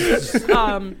black. It's just-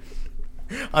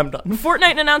 I'm done.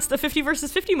 Fortnite announced a 50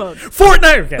 versus 50 mode.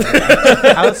 Fortnite. Okay.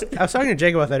 I was talking to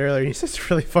Jake about that earlier. He said it's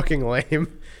really fucking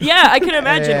lame. Yeah, I can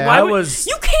imagine. Yeah, Why I would was-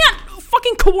 you can't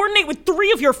fucking coordinate with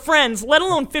 3 of your friends, let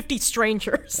alone 50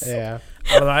 strangers. Yeah.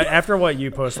 I don't know, after what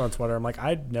you posted on Twitter, I'm like,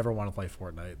 I'd never want to play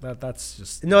Fortnite. That's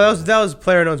just No, that was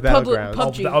PlayerUnknown's Battlegrounds.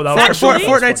 PUBG. Oh, that was Actually,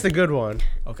 Fortnite's the good one.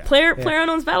 okay.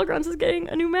 PlayerUnknown's Battlegrounds is getting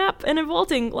a new map and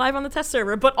vaulting live on the test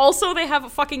server, but also they have a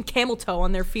fucking camel toe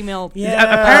on their female.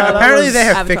 Apparently they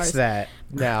have avatars. fixed that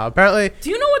now. Apparently. Do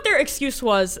you know what their excuse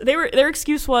was? Their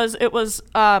excuse was they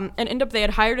had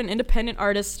hired an independent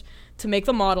artist to make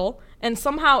the model, and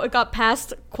somehow it got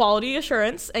past quality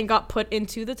assurance and got put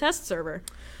into the test server.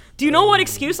 Do you know what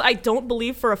excuse I don't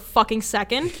believe for a fucking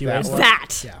second?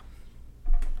 That. Yeah.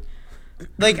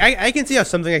 Like, I can see how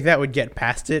something like that would get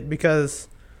past it because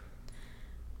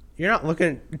you're not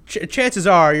looking. Chances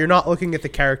are you're not looking at the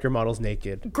character models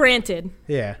naked. Granted.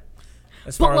 Yeah.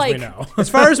 As far But, as we like- know. As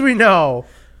far as we know,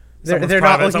 they're not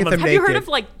private, looking at them Have naked. you heard of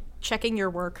like checking your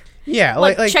work? Yeah,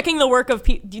 Like, like checking the work of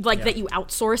that you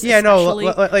outsource. yeah, no,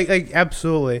 especially. like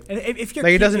absolutely. And if you're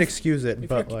Like it doesn't if- excuse it, if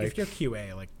but you're, like if you're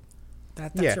QA, like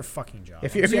that's Yeah. your fucking job.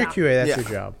 if you're Yeah. QA, that's Yeah. your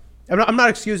job. I'm not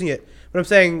excusing it, but I'm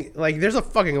saying like there's a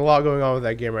fucking lot going on with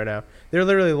that game right now. They're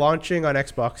literally launching on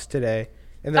Xbox today,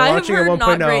 and they're I have launching heard at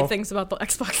 1.0. not great things about the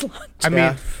Xbox launch. I mean,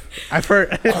 Yeah. I've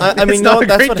heard. I it's mean, not no, a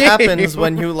that's great what game. happens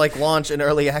when you like launch an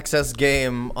early access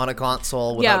game on a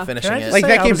console without Yeah. finishing Can I it. just Like say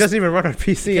that I game was- doesn't even run on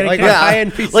PC. Can I- Like can on I-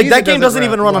 high-end PC, like that game doesn't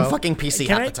even run on well. fucking PC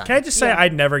Can half I, the time. can I just say Yeah. I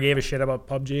never gave a shit about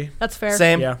PUBG? That's fair.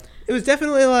 Same. Yeah. It was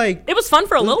definitely like It was fun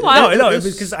for a little No, while. No, it it was-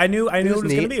 was because I knew what it was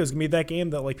neat. gonna be. It was gonna be that game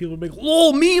that like people would be like,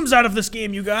 "Oh, memes out of this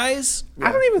game, you guys."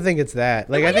 I don't even think it's that.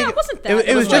 Like I Well, yeah, think it wasn't that.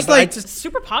 It was was just like- like just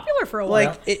super popular for a like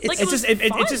while. it's Like, It was just it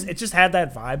fun. just had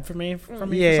that vibe for me Yeah, for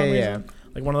some yeah, reason.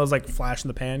 Like one of those like flash in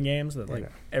the pan games that like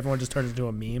everyone just turns into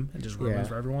a meme and just ruins Yeah.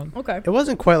 for everyone. Okay. it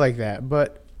wasn't quite like that,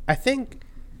 but I think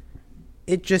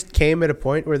it just came at a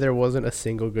point where there wasn't a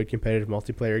single good competitive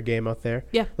multiplayer game out there.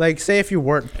 Yeah. Like say if you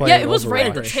weren't playing Yeah, it was right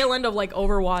at the Overwatch. tail end of like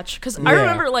Overwatch, because I Yeah.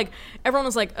 remember like everyone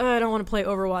was like, I don't want to play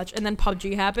Overwatch, and then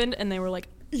PUBG happened, and they were like,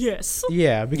 yes,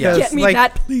 Yeah, because get me like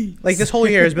that, please. like this whole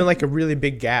year has been like a really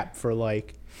big gap for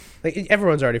like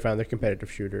everyone's already found their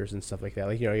competitive shooters and stuff like that.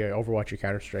 Like your Overwatch, your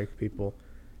Counter-Strike people,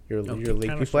 your League people.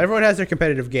 Counter-Strike. Everyone has their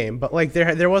competitive game, but like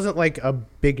there wasn't like a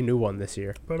big new one this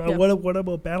year. But Yeah. what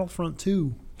about Battlefront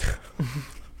 2?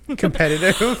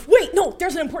 Competitive. Wait, no,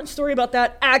 there's an important story about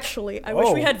that. Actually, I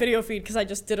wish we Oh. had video feed because I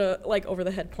just did a like over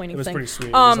the head pointing It was thing. pretty sweet.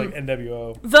 It was like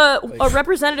NWO. A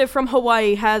representative from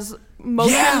Hawaii has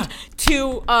motioned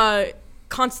to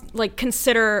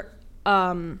consider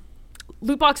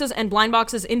loot boxes and blind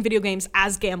boxes in video games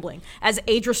as gambling, as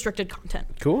age restricted content.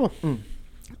 Cool.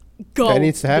 Go. That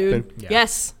needs to happen. dude. Yeah.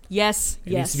 Yes. Yes.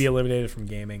 It yes. needs to be eliminated from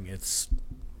gaming. It's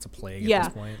a plague yeah. at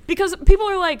this point. Because people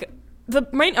are like, the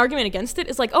main argument against it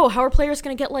is like, oh, how are players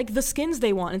going to get like the skins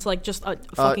they want? It's like just a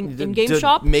fucking in-game to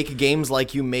shop. Make games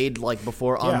like you made like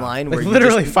before online, Like where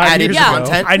literally you just 5 added years ago.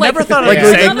 content. I never thought like, I'd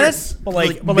say another- this, but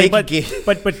like, make but ga-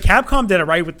 Capcom did it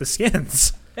right with the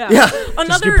skins. Yeah. Yeah. Just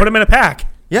Another you put them in a pack.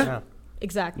 Yeah.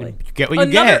 exactly. You get what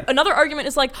you get. Another argument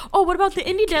is like, oh, what about the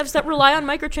indie devs that rely on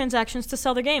microtransactions to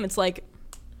sell their game? It's like,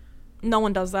 no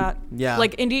one does that. Yeah.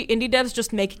 Like indie devs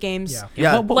just make games. Yeah.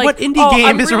 Yeah. But Like, what indie oh, game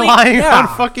I'm is really- relying Yeah. on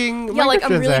fucking Yeah, like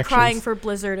I'm really microtransactions? crying for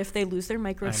Blizzard if they lose their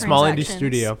microtransactions. Small indie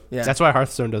studio. Yeah. That's why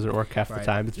Hearthstone doesn't work half the Right.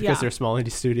 time. It's because Yeah. they're a small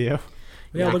indie studio.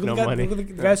 Yeah, Make look, no at money. look at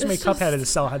the guys who make It's just- Cuphead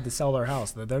had to sell their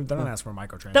house. They don't ask for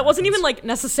microtransactions. That wasn't even like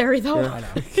necessary though. Yeah. I know.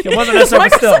 It wasn't necessary,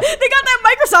 but still. They got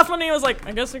that Microsoft money. I was like,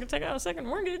 I guess we could take out a second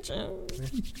mortgage.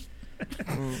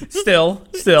 Still.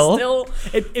 Still,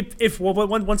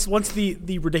 Once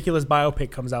the ridiculous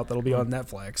biopic comes out, that'll be on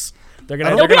Netflix. They're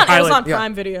gonna it'll be on highlight. Amazon yeah.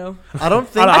 Prime Video. I don't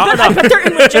think. I bet they're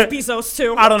in with Jeff Bezos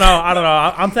too. I don't know.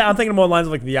 I'm thinking more lines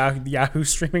of like the Yahoo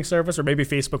streaming service or maybe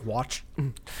Facebook Watch.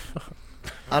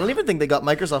 I don't even think they got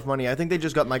Microsoft money. I think they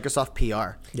just got Microsoft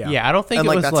PR. Yeah, I don't think And, it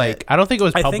like, was that's like it. I don't think it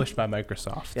was I think- published by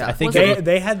Microsoft. Yeah. I think Was it it? was,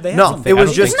 They had No, something. it was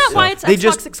don't just. think Isn't that why it's they Xbox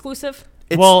just- exclusive?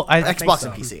 It's Well, I Xbox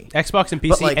so. and PC. Xbox and PC,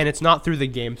 But, like- and it's not through the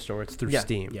game store. It's through Yeah,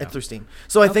 Steam. it's through Steam.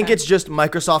 So I think Okay. it's just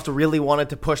Microsoft really wanted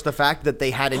to push the fact that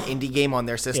they had an indie game on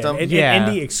their system. Yeah.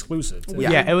 Indie exclusive. too.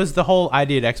 Yeah. Yeah, it was the whole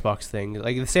idea at Xbox thing.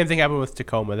 Like the same thing happened with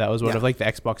Tacoma. That was one Yeah. of like the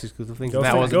Xbox exclusive things. Go And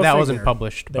that fig- wasn't go wasn't figure.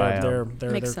 published by.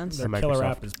 Makes sense. Their By killer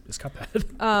Microsoft. app is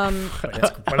Cuphead. Um, But it's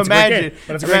a great Imagine, game.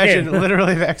 But it's a great imagine game.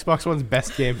 literally the Xbox One's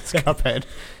best game is Cuphead.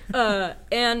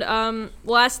 and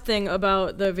last thing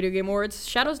about the Video Game Awards,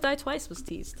 Shadows Die Twice was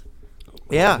teased.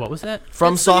 Yeah. What was that?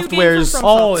 From It's the new game Software's from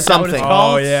Oh, is that what it's something.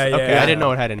 called? Oh, yeah, yeah, Okay, yeah. I didn't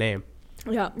know it had a name.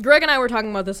 Yeah, Greg and I were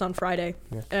talking about this on Friday,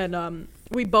 and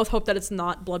we both hope that it's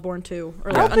not Bloodborne 2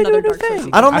 or like another Dark Souls.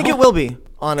 I don't think I it will be,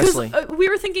 honestly. We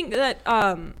were thinking that,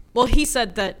 well, he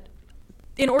said that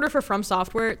in order for From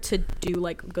Software to do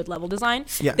like good level design,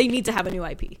 Yeah. they need to have a new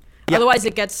IP. Yeah. Otherwise,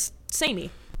 it gets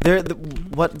samey.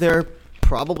 What they're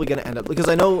probably going to end up, because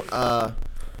I know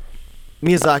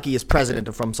Miyazaki is president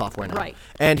of From Software now, Right.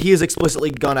 and he has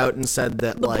explicitly gone out and said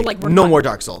that Like, we're no done. more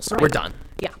Dark Souls, Right. we're done.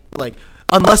 Yeah, Like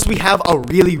unless we have a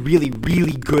really, really,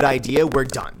 really good idea, we're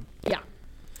done. yeah.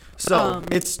 So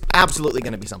it's absolutely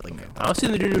going to be something new. I want to see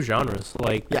them do new genres,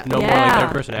 like Yeah. no more Yeah. like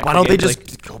third-person action. Why don't they games,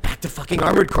 just like, go back to fucking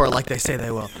Armored Core like they say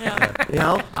they will? Yeah. You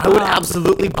know, I would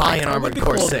absolutely buy an It would Armored be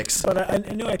Core cool, 6. But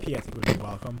a new IP I think would be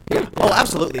welcome. Oh,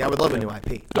 absolutely, I would love a new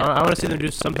IP. I want to see them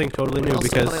do something totally new But I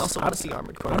because also want to see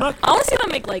Armored Core. I'm not. I want to see them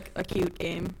make like a cute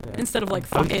game instead of like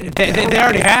fucking. they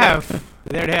already have.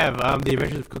 They already have The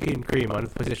Adventures of Cookie and Cream on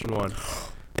PlayStation 1.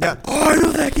 Yeah. Oh, I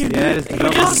know that game. Yeah, it's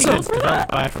developed, just go it's for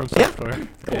developed by From Software.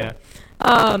 Yeah.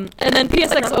 And then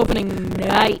PSX opening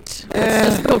night.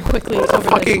 Let's just go quickly over this.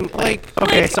 Fucking like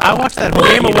okay, so I watched that whole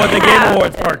Game Award. Award, the Game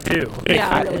Awards Part 2.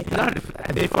 Yeah, really.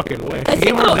 They fucking wish. I The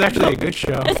Game think Awards is the- actually a good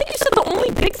show. I think you said the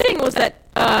only big thing was that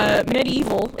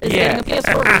Medieval is Yeah. getting a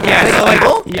PS4. Yeah, so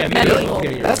Medieval? yeah, Medieval.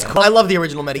 yeah, That's cool. I love the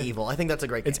original Medieval. I think that's a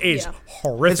great game. It's aged Yeah.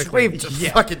 horrifically. It's great. It's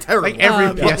fucking terrible. like every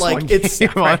But, PS1 like, game, it's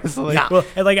honestly. Yeah. Well,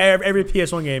 and like every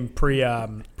PS1 game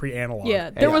pre-analog. Yeah,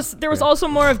 there was also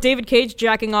more of David Cage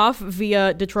jacking off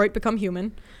via Detroit Become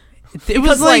Human. It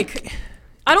was Because, like,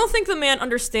 I don't think the man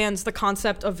understands the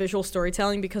concept of visual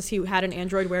storytelling because he had an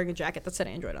android wearing a jacket that said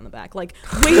Android on the back. Like,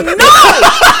 we know!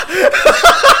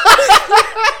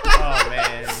 oh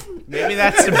man, maybe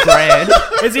that's the brand.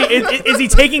 Is he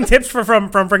taking tips from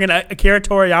freaking Akira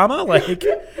Toriyama? Like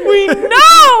We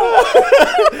know!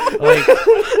 Like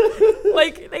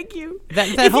Like, thank you. that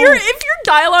If whole. your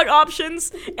dialogue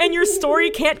options and your story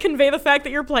can't convey the fact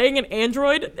that you're playing an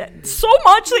android so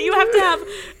much that you have to have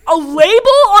a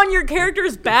label on your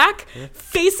character's back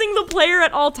facing the player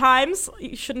at all times,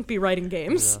 you shouldn't be writing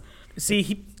games.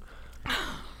 see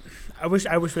I wish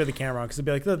we had the camera on because it'd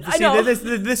be like, I know.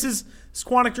 this is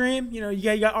Quantic Dream. You know,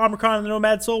 you got Armor Con and the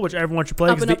Nomad Soul, which everyone should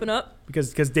play. Up and up and up.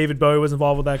 Because David Bowie was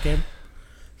involved with that game.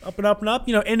 Up and up and up.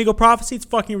 You know, Indigo Prophecy, it's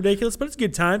fucking ridiculous, but it's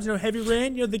good times. You know, Heavy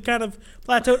Rain, you know, they kind of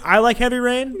plateaued. I like Heavy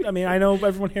Rain. I mean, I know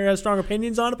everyone here has strong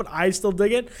opinions on it, but I still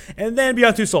dig it. And then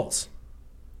Beyond Two Souls.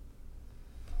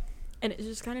 And it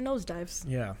just kind of nosedives.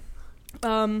 Yeah.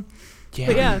 But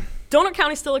yeah, Donut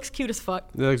County still looks cute as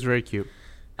fuck. That looks very cute.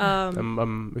 Um,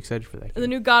 I'm excited for that. the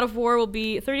new God of War will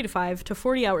be 35 to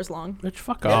 40 hours long. Bitch,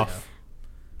 fuck off.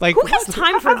 Like, Who has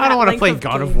time for that? I don't want to length play of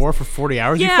God of games? War for 40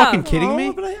 hours. Yeah. You fucking kidding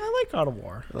me? But I like God of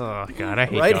War. Oh god, I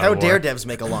hate Right? God How of dare War. devs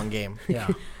make a long game? Yeah.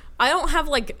 I don't have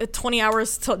like 20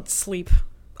 hours to sleep.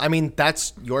 I mean,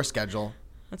 that's your schedule,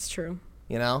 That's true.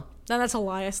 you know? No, that's a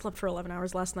lie. I slept for 11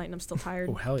 hours last night and I'm still tired.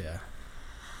 Oh, hell yeah.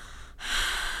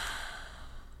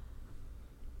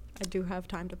 I do have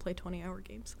time to play 20-hour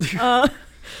games.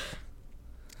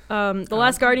 The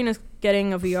Last Guardian is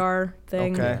getting a VR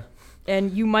thing. Okay.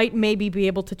 And you might maybe be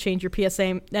able to change your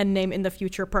PSN name in the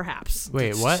future, perhaps.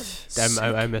 Wait, what?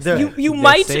 I missed There- that. You Did they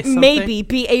might say something? maybe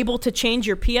be able to change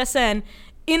your PSN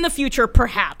in the future,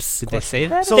 perhaps. Did they say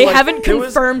that? So, They like, haven't there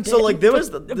was- confirmed so, it. like, there was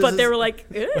but, the- but this they is- were like,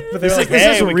 But they This were is, like,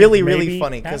 hey, we could really maybe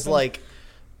funny because happen. like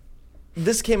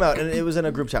this came out and it was in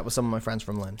a group chat with some of my friends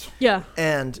from Lynn, yeah.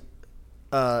 and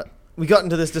we got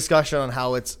into this discussion on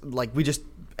how it's like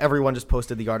everyone just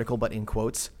posted the article but in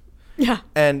quotes, Yeah.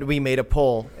 and we made a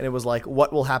poll and it was like,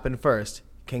 what will happen first?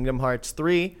 Kingdom Hearts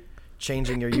 3,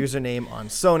 changing your username on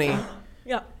Sony,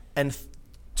 Yeah. and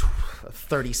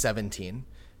 3017,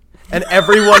 and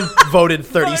everyone voted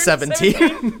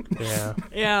 3017. Yeah.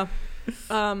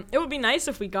 Yeah. It would be nice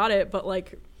if we got it, but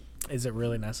like Is it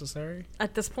really necessary?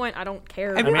 at this point, I don't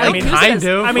care. I mean, don't use it kind as-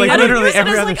 of. I mean, like, I don't literally use it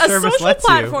every as other like a service social lets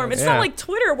platform. you. It's Yeah. not like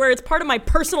Twitter where it's part of my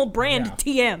personal brand,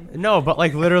 TM. No, but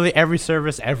like literally every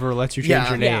service ever lets you change Yeah.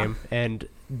 your Yeah. name, and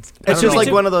It's just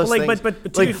like one of those like, things. but to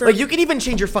be like, fair- like you can even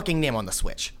change your fucking name on the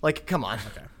Switch. Like, come on.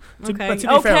 Okay. Okay. But to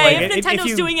be Okay. fair, like, if Nintendo's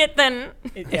you- doing it, then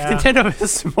if Yeah. Nintendo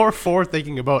is more forward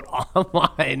thinking about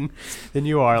online than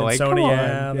you are, Then like, Sony, come on.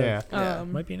 yeah, Yeah. Yeah.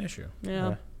 might be an issue.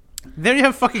 yeah. Then you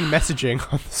have fucking messaging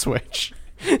on the Switch.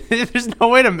 There's no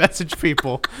way to message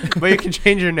people, but you can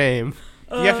change your name.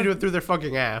 You have to do it through their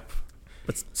fucking app.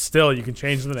 But still, you can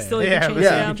change the name. Still, you Yeah, can but change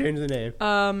yeah. it. you can change the name.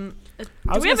 Do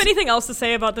was we have gonna anything else to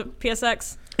say about the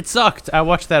PSX? It sucked. I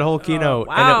watched that whole keynote,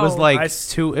 and it was wow. like I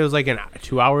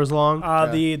 2 hours long.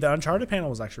 The Uncharted panel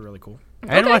was actually really cool. I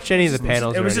didn't okay. watch any of the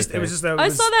panels. It was or just. It was anything.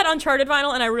 just. I saw that Uncharted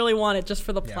vinyl, and I really want it just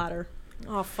for the Yeah. platter.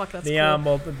 Oh fuck, that's The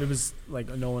cool. well, it was like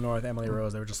Nolan North, Emily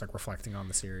Rose. They were just like reflecting on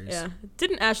the series. Yeah,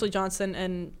 didn't Ashley Johnson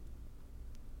and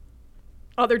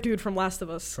other dude from Last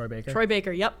of Us, Troy Baker. Troy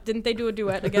Baker. Yep, didn't they do a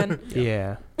duet again?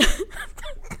 Yeah.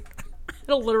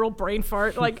 A literal brain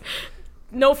fart, like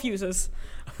no fuses.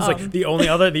 It's like the only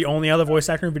other voice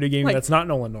actor in a video game Like- that's not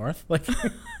Nolan North. Like,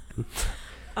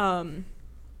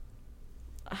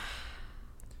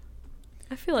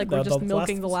 I feel like The- we're just the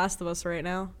milking Last The of Us. Last of Us right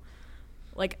now.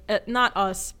 Like not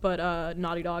us, but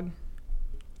Naughty Dog.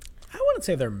 I wouldn't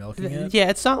say they're milking it. Yeah,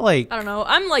 it's not like I don't know.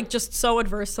 I'm like just so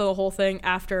adverse to the whole thing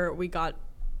after we got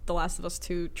The Last of Us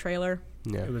 2 trailer.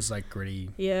 yeah. It was like gritty.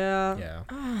 Yeah. Yeah,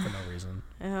 for no reason.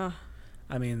 Yeah.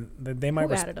 I mean, they might.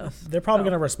 Who added us? They're probably Oh.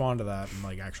 gonna respond to that and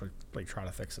like actually like try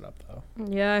to fix it up though.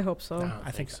 Yeah, I hope so.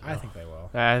 I think they will.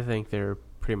 I think they're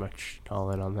pretty much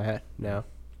all in on that now.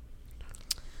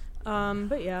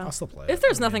 But yeah. I'll still play If it.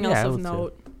 there's nothing else Yeah, I of would too.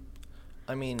 note.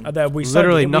 I mean, That we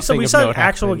Literally saw, nothing we of saw note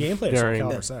actual happened gameplay of Soul during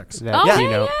Calibur 6. that Oh,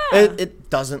 keynote. yeah. it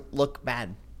doesn't look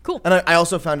bad. Cool. And I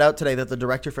also found out today that the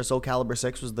director for Soul Calibur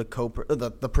 6 was the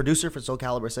producer for Soul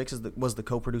Calibur 6 was the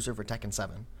co-producer for Tekken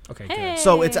 7. Okay, Hey. good.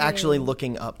 So it's actually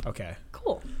looking up. Okay.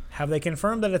 Cool. Have they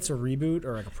confirmed that it's a reboot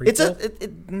or like a prequel?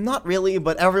 It's not really,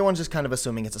 but everyone's just kind of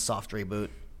assuming it's a soft reboot.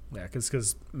 Yeah, because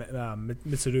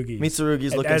Mitsurugi.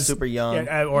 Mitsurugi's looking as- super young.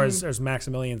 Yeah, or as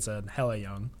Maximilian said, hella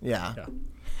young. Yeah. Yeah.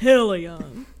 Hell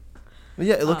young. But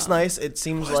yeah, it looks nice. It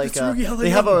seems Why is like Mitsurugi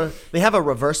hella they have a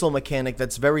reversal mechanic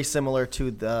that's very similar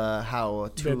to how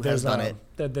 2 has done it.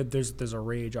 There's a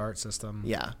rage art system.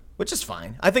 Yeah, which is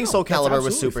fine. I think No, Soul that's Calibur with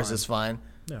absolutely supers fine. is fine.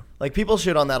 Yeah. Like people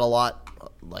shit on that a lot,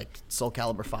 like Soul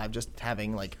Calibur 5 just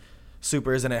having like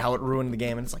supers in it, how it ruined the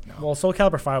game, and it's like no. Well, Soul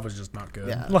Calibur 5 was just not good.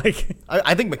 Yeah. Like,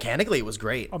 I think mechanically it was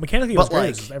great. mechanically it was But, great. like-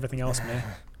 It's just everything else, man.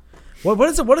 What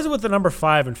is it? What is it with the number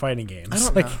 5 in fighting games? I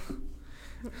don't like, know.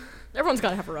 Everyone's got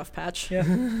to have a rough patch. Yeah.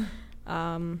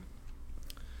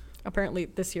 Apparently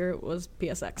this year it was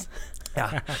PSX.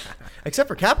 Yeah, except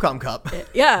for Capcom Cup.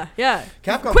 Yeah.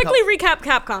 Capcom Quickly recap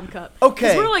Capcom Cup. 'Cause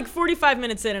Okay. we're like 45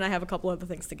 minutes in and I have a couple other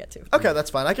things to get to. Okay, that's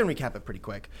fine. I can recap it pretty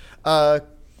quick.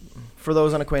 For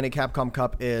those unacquainted, Capcom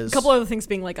Cup is A couple other things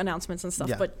being like announcements and stuff,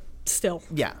 Yeah. but still.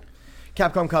 Yeah.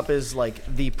 Capcom Cup is like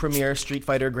the premier Street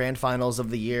Fighter Grand Finals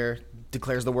of the year.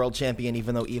 Declares the world champion,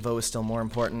 even though Evo is still more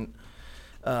important.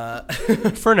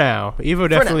 For now, Evo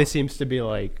definitely seems to be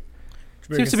like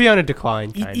seems to be on a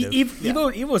decline, kind of.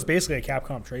 Evo is basically a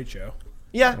Capcom trade show.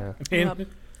 Yeah. Yeah. I mean,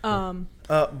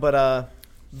 Yep.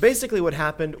 Basically what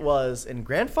happened was in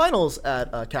Grand Finals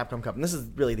at Capcom Cup, and this is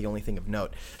really the only thing of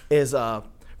note, is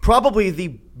probably the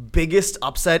biggest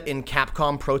upset in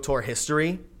Capcom Pro Tour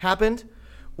history happened,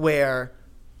 where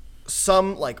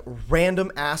some like random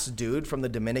ass dude from the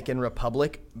Dominican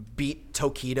Republic beat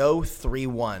Tokido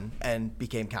 3-1 and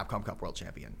became Capcom Cup world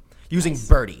champion using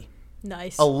Birdie,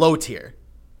 Nice. a low tier.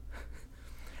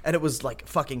 And it was like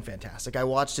fucking fantastic. I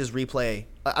watched his replay.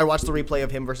 I watched the replay of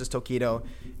him versus Tokido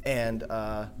and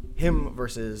him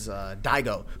versus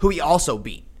Daigo, who he also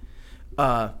beat.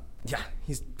 Yeah,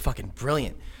 he's fucking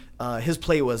brilliant. His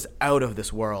play was out of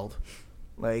this world.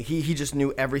 Like he just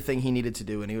knew everything he needed to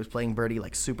do, and he was playing Birdie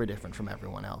like super different from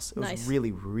everyone else. It was Nice.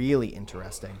 really, really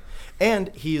interesting. And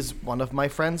he's one of my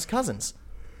friend's cousins.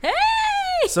 Hey!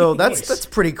 So that's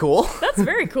pretty cool. That's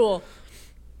very cool.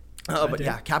 But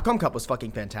yeah, Capcom Cup was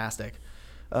fucking fantastic.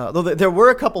 Though there were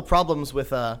a couple problems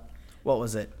with what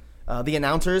was it? The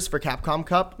announcers for Capcom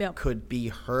Cup could be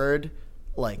heard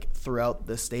like throughout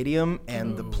the stadium,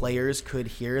 and the players could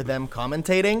hear them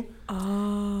commentating.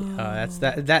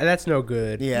 That's no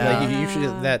good. Yeah. Like, you should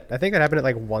I think that happened at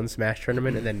like one Smash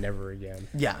tournament and then never again.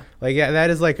 Yeah. Like that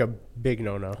is like a big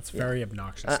no. It's very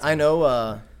obnoxious. I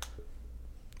know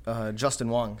Justin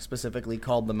Wong specifically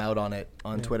called them out on it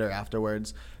on Twitter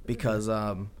afterwards because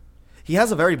he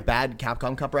has a very bad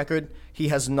Capcom Cup record. He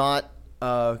has not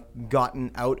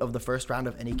gotten out of the first round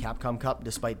of any Capcom Cup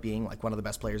despite being like one of the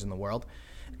best players in the world.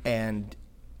 And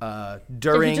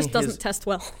during he just doesn't test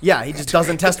well. Yeah, he just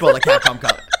doesn't test well at Capcom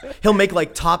Cup. He'll make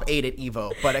like top 8 at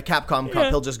Evo, but at Capcom Cup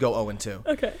he'll just go 0-2.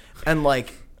 Okay. And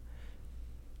like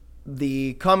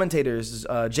the commentators,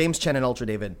 James Chen and Ultra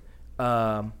David,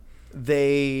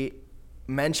 they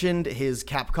mentioned his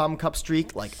Capcom Cup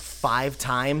streak like 5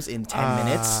 times in 10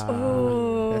 minutes.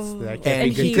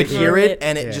 And he could hear it,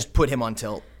 and it just put him on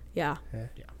tilt. Yeah.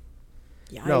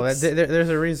 Yikes. No, there's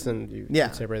a reason you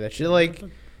separate that shit. Like,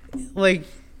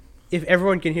 if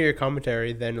everyone can hear your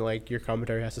commentary, then like your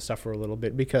commentary has to suffer a little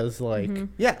bit because like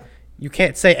you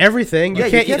can't say everything. You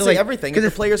can't say everything. If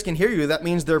the players can hear you, that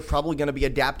means they're probably going to be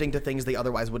adapting to things they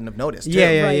otherwise wouldn't have noticed.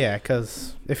 Yeah.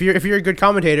 Because if you're a good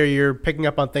commentator, you're picking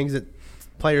up on things that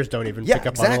players don't even pick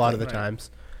up on a lot of the times.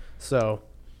 So.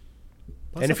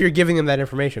 Plus, and if you're giving them that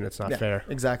information, it's not fair.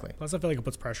 Exactly. Plus, I feel like it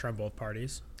puts pressure on both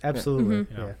parties. Absolutely.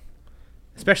 Yeah.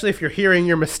 Especially if you're hearing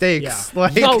your mistakes,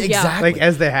 exactly, like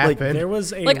as they happen. Like, there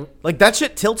was a like that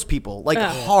shit tilts people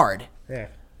hard. Yeah.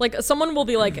 Like someone will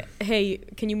be like, "Hey,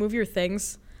 can you move your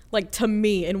things?" Like to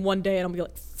me in one day, and I'll be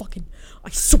like, "Fucking, I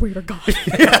swear to God."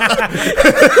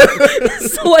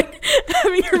 So like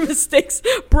having your mistakes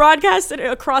broadcasted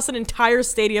across an entire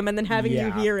stadium and then having you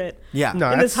hear it. Yeah.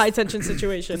 In this high tension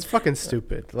situation. It's fucking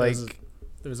stupid. Like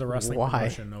there's a wrestling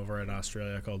promotion over in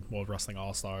Australia called World Wrestling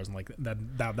All Stars, and like that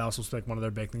was supposed to be like one of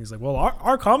their big things. Like, well,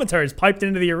 our commentary is piped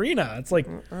into the arena. It's like,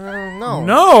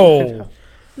 no.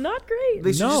 Not great.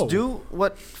 They should just do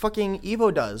what fucking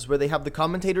Evo does, where they have the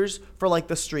commentators for like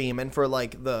the stream and for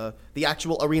like the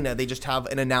actual arena. They just have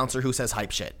an announcer who says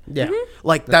hype shit. Yeah,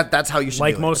 like that's how you should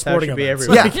like do most it. sporting events.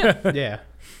 Yeah.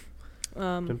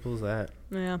 Simple as that.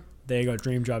 Yeah. There you go.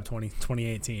 Dream job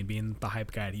 2018, being the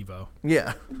hype guy at Evo.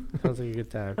 Yeah. Sounds like a good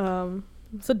time.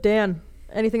 So Dan,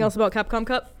 anything else about Capcom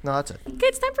Cup? No, that's it. Okay,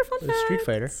 it's time for fun facts. Street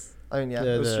Fighter. I mean, yeah.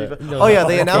 They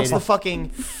the announced the fucking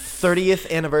 30th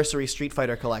anniversary Street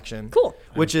Fighter collection. Cool.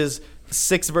 Which is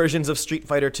 6 versions of Street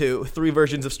Fighter 2, 3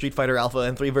 versions of Street Fighter Alpha,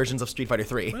 and 3 versions of Street Fighter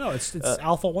 3. Well, no, it's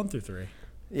Alpha 1 through 3.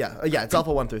 Yeah, it's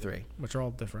Alpha 1 through 3. Which are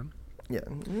all different. Yeah.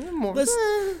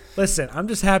 Listen, I'm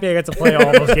just happy I get to play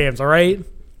all those games, all right?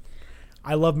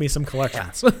 I love me some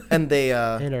collections. And they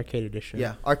and Arcade Edition.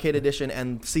 Yeah, Arcade Edition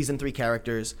and Season 3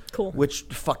 characters. Cool. Which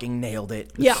fucking nailed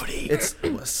it. Yeah.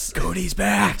 Cody's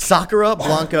back. Sakura,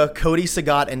 Blanca, Cody,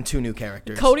 Sagat, and 2 new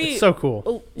characters. Cody it's so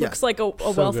cool. Looks like a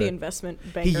wealthy investment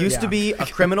banker. He used to be a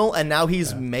criminal, and now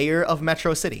he's mayor of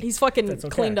Metro City. He's fucking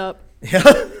cleaned up. Yeah.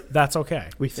 That's okay.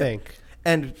 We think.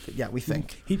 And we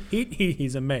think.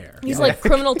 He's a mayor. He's like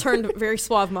criminal turned very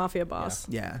suave mafia boss.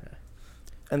 Yeah.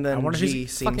 And then G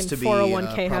seems to be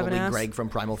 401k probably Greg from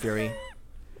Primal Fury.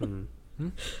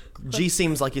 G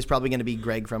seems like he's probably going to be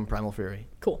Greg from Primal Fury.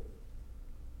 Cool.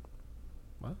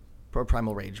 What? Or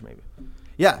Primal Rage, maybe.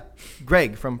 Yeah,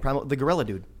 Greg from the gorilla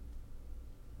dude.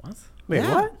 What? Wait,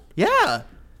 what? Yeah.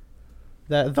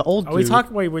 The old dude. Are we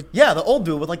talking? Wait. Yeah, the old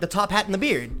dude with like the top hat and the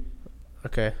beard.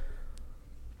 Okay.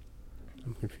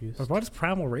 I'm confused. But what does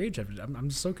Primal Rage have? I'm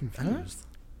just so confused.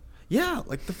 Yeah,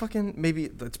 like the fucking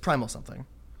maybe it's Primal something.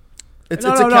 I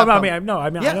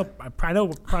know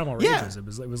what Primal Rage is. It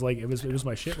was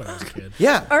my shit when I was a kid.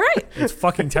 Yeah. All right. It's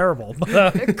fucking terrible.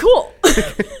 Cool.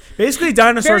 Basically,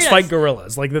 dinosaurs fight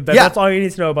gorillas. Like that's all you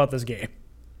need to know about this game.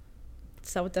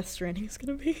 Is that what Death Stranding is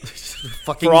going to be?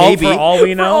 Fucking maybe. For all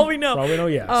we know. For all we know,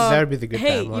 yes. That would be the good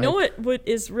Hey, timeline. you know what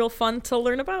is real fun to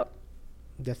learn about?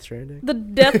 Death Stranding?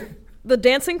 The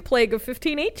dancing plague of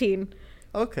 1518.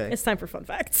 Okay. It's time for fun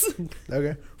facts.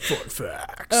 Okay. Fun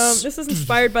facts. This is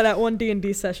inspired by that one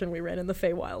D&D session we ran in the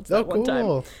Feywilds that one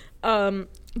time.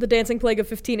 The dancing plague of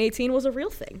 1518 was a real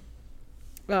thing.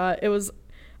 It was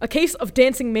a case of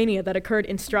dancing mania that occurred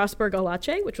in Strasbourg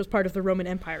Alache, which was part of the Roman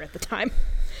Empire at the time.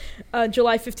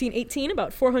 July 1518,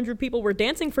 about 400 people were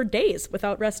dancing for days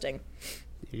without resting.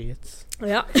 Idiots.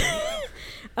 Yeah.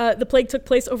 The plague took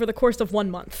place over the course of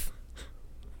 1 month.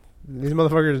 These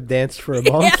motherfuckers danced for a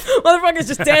month? Yeah, motherfuckers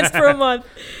just danced for a month.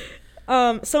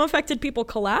 Some affected people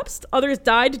collapsed. Others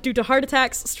died due to heart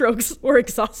attacks, strokes, or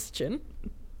exhaustion.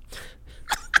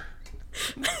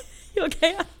 You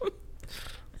okay, Adam?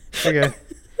 Okay.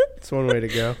 It's one way to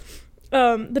go.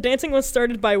 The dancing was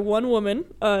started by one woman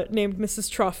named Mrs.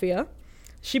 Trophia.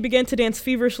 She began to dance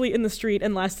feverishly in the street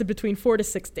and lasted between 4 to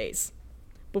 6 days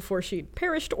before she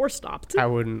perished or stopped. I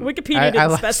wouldn't. Wikipedia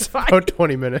didn't specify. About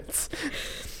 20 minutes.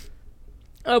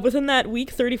 Within that week,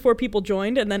 34 people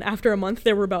joined, and then after a month,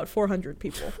 there were about 400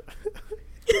 people.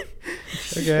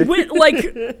 Okay.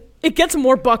 It gets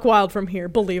more buck wild from here,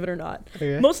 believe it or not.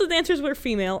 Okay. Most of the dancers were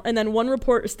female, and then one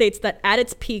report states that at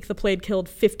its peak, the plague killed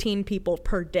 15 people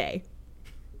per day.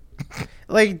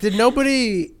 Like, did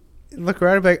nobody look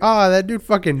around and be like, oh, that dude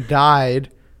fucking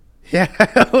died? Yeah,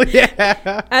 hell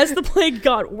yeah. As the plague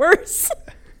got worse,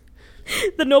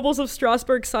 the nobles of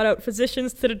Strasbourg sought out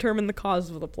physicians to determine the cause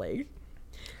of the plague.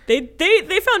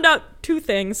 They found out 2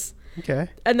 things. Okay.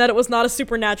 And that it was not a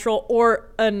supernatural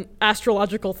or an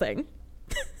astrological thing.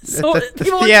 So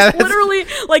people were Yeah, just literally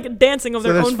like dancing of So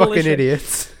their there's own fucking volition.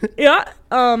 idiots. Yeah.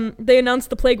 They announced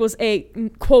the plague was a,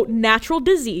 quote, natural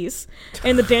disease,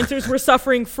 and the dancers were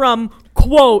suffering from,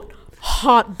 quote,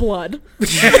 hot blood.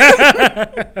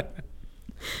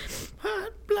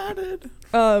 Hot-blooded.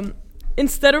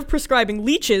 Instead of prescribing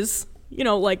leeches, you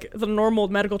know, like the normal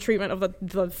medical treatment of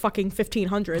the fucking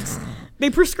 1500s, they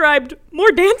prescribed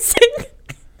more dancing.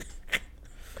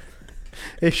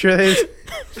 They sure they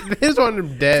just wanted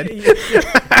him dead.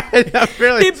 I'm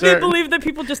fairly They certain. believed that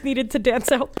people just needed to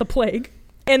dance out the plague.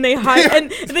 And they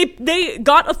they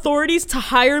got authorities to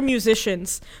hire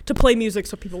musicians to play music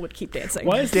so people would keep dancing.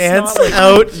 Why is Dance this not like,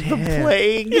 out the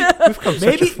plague. We've come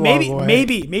such a long way.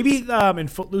 maybe in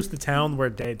Footloose, the town where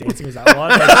dancing was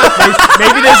outlawed,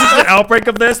 maybe there's just an outbreak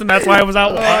of this, and that's why it was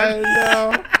outlawed.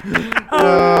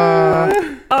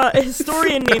 A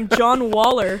historian named John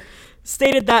Waller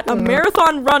stated that a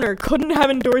marathon runner couldn't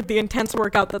have endured the intense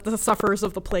workout that the sufferers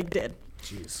of the plague did.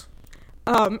 Jeez.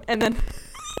 And then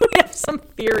we have some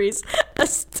theories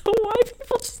as to why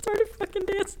people just started fucking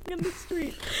dancing in the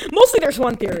street. Mostly there's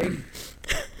one theory.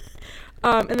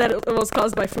 And that it was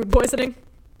caused by food poisoning.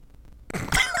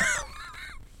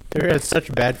 You had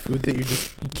such bad food that you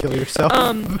just kill yourself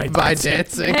by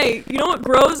dancing. Hey, you know what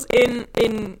grows in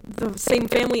the same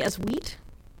family as wheat?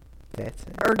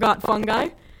 Dancing. Ergot fungi.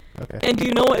 Okay. And do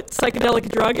you know what psychedelic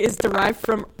drug is derived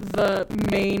from the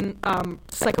main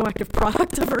psychoactive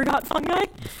product of ergot fungi?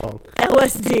 Funk.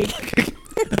 LSD.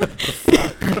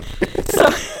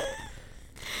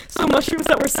 So mushrooms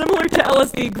that were similar to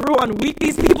LSD grew on wheat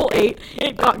these people ate.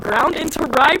 It got ground into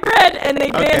rye bread, and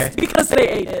they danced because they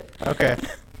ate it. Okay.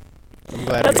 I'm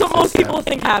glad. That's it what makes most sense people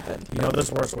think happened. You know, there's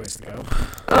worse ways to go.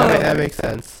 That makes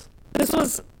sense. This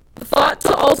was thought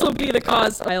to also be the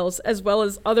cause of trials, as well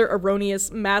as other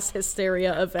erroneous mass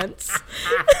hysteria events.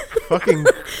 Fucking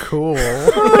cool.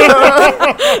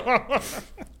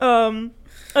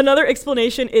 Another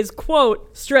explanation is,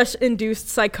 quote, stress-induced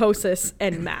psychosis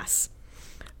en masse.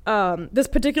 This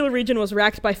particular region was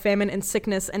racked by famine and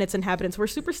sickness, and its inhabitants were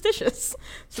superstitious.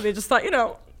 So they just thought, you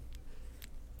know,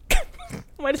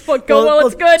 might as well go while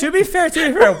it's good. To be fair,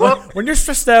 when you're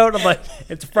stressed out, I'm like,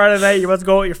 it's a Friday night, you're about to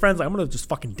go out with your friends, like, I'm going to just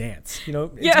fucking dance. You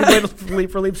know, it's a good way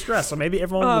to relieve stress. So maybe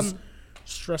everyone was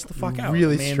stressed the fuck out.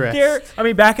 Really stressed. I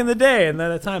mean, back in the day, and at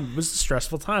the time, it was a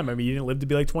stressful time. I mean, you didn't live to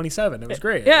be like 27. It was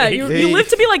great. Yeah, you lived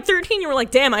to be like 13. You were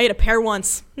like, damn, I ate a pear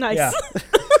once. Nice. Yeah.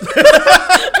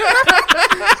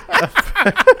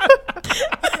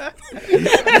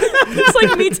 It's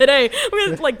like me today.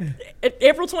 We're like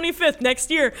April 25th next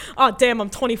year. Oh, damn, I'm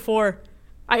 24.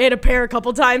 I ate a pear a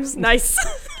couple times. Nice.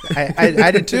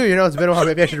 I did too. You know, it's been a while.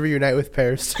 Maybe I should reunite with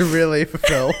pears to really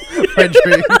fulfill my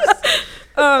dreams.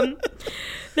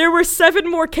 There were 7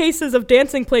 more cases of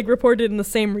dancing plague reported in the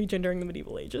same region during the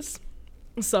medieval ages.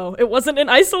 So it wasn't an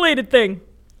isolated thing.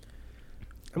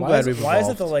 I'm glad we've Why is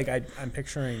it evolved. that, like, I'm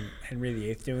picturing Henry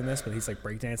VIII doing this, but he's, like,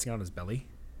 breakdancing on his belly?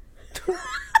 So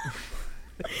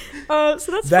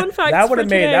that's fun facts That would for have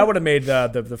made today.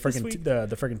 the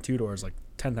freaking Tudors like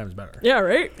 10 times better. Yeah,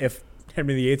 right? If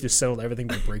Henry VIII just settled everything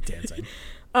by breakdancing.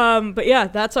 But yeah,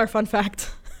 that's our fun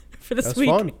fact for this That's week.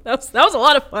 fun. That was a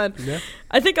lot of fun. Yeah.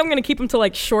 I think I'm gonna keep them to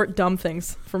like short, dumb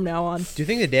things from now on. Do you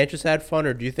think the dancers had fun,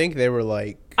 or do you think they were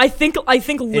like? I think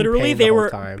literally pain the they whole were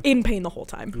time? in pain the whole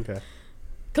time. Okay.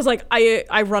 Cause like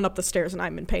I run up the stairs and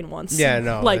I'm in pain once. Yeah,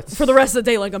 no, Like that's- for the rest of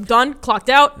the day, like I'm done, clocked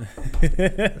out.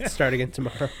 Let's start again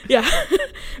tomorrow. Yeah,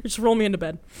 just roll me into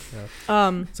bed. Yeah.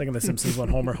 It's like in The Simpsons when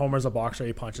Homer's a boxer,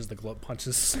 he punches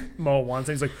punches Moe once,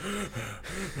 and he's like,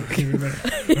 "Give me a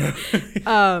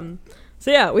minute." So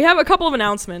yeah, we have a couple of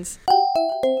announcements.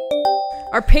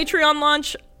 Our Patreon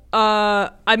launch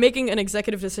I'm making an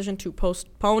executive decision to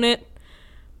postpone it.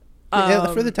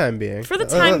 Yeah, for the time being. For the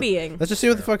time being. Let's just see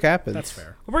what the fuck happens. That's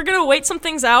fair. We're going to wait some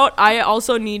things out. I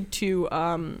also need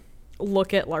to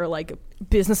look at our like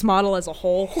business model as a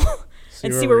whole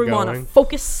and see where we want to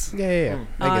focus. Yeah.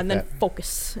 I get and then that.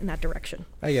 focus in that direction.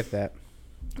 I get that.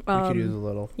 We could use a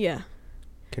little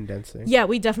condensing. Yeah,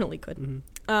 we definitely could.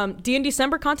 D&D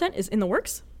December content is in the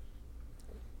works.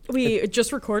 We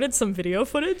just recorded some video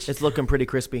footage. It's looking pretty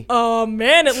crispy. Oh,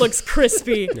 man, it looks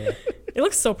crispy. It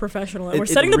looks so professional. And we're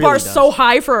setting the really bar does. so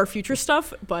high for our future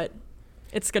stuff, but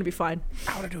it's going to be fine.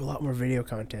 I want to do a lot more video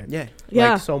content. Yeah.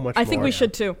 Yeah, Like, so much I think more. we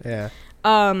should too. Yeah.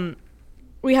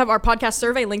 We have our podcast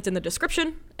survey linked in the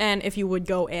description, and if you would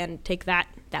go and take that,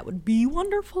 that would be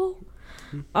wonderful.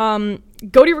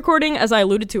 Goatee recording, as I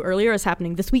alluded to earlier, is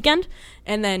happening this weekend,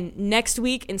 and then next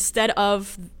week, instead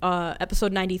of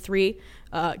episode 93,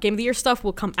 Game of the Year stuff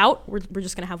will come out. We're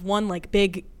just gonna have one like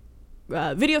big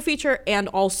video feature and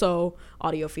also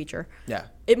audio feature. Yeah.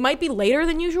 It might be later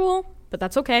than usual, but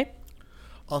that's okay.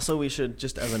 Also, we should,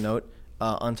 just as a note,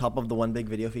 on top of the one big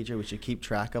video feature, we should keep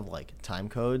track of like time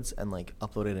codes and like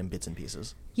upload it in bits and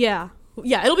pieces. Yeah,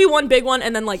 it'll be one big one,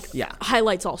 and then like Yeah.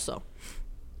 highlights also.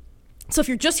 So if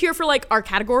you're just here for like our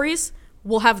categories,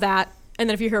 we'll have that. And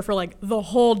then if you're here for like the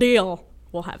whole deal,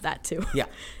 we'll have that too. Yeah.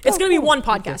 It's going to be one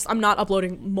podcast. I'm not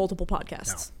uploading multiple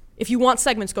podcasts. No. If you want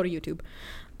segments, go to YouTube.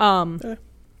 Fair,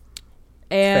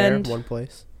 And one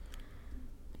place,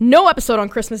 no episode on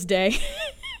Christmas Day.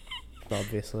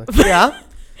 obviously. Yeah.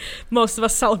 Most of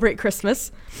us celebrate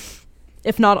Christmas,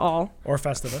 if not all. Or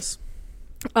Festivus.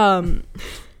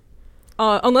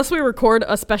 Unless we record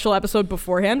a special episode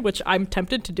beforehand, which I'm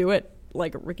tempted to do at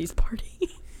like Ricky's party.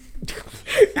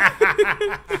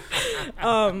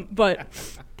 But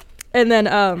and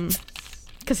then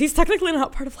because he's technically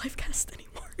not part of Livecast anymore.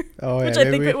 Oh, yeah, which I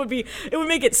think it would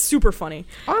make it super funny.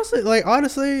 Honestly,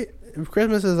 if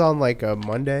Christmas is on like a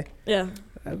Monday, Yeah.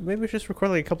 maybe we should just record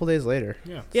like a couple days later.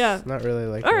 Yeah. Yeah. It's not really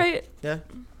like All right. Yeah.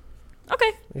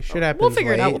 Okay. It should happen. We'll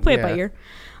figure it out. We'll play it by ear.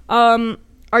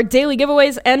 Our daily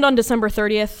giveaways end on December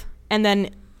 30th, and then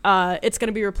it's going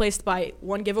to be replaced by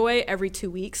one giveaway every 2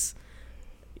 weeks.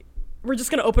 We're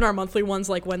just going to open our monthly ones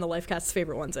like when the Lifecast's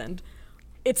favorite ones end.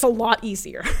 It's a lot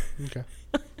easier. Okay.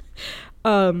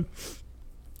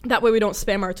 That way we don't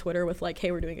spam our Twitter with like, hey,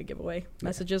 we're doing a giveaway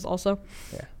messages also.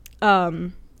 Yeah.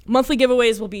 Monthly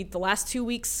giveaways will be the last 2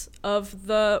 weeks of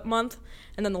the month,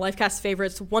 and then the Lifecast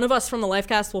favorites. One of us from the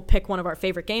Lifecast will pick one of our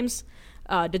favorite games,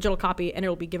 digital copy, and it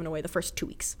will be given away the first 2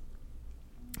 weeks.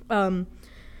 And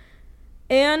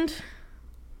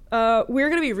we're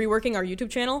going to be reworking our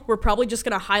YouTube channel. We're probably just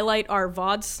going to highlight our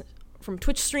VODs from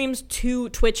Twitch streams to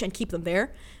Twitch and keep them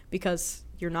there, because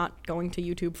you're not going to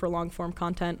YouTube for long form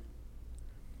content.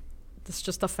 That's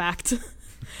just a fact.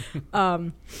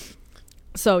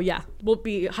 So yeah, we'll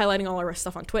be highlighting all our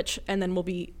stuff on Twitch, and then we'll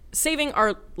be saving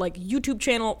our like YouTube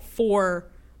channel for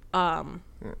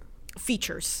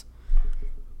features.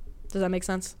 Does that make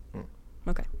sense?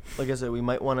 Okay. Like I said, we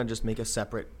might want to just make a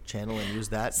separate channel and use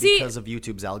that See, because of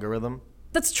YouTube's algorithm.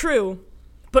 That's true,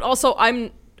 but also I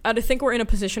think we're in a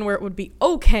position where it would be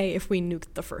okay if we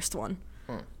nuked the first one.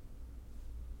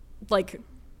 Like,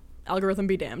 algorithm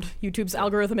be damned. YouTube's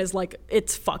algorithm is like,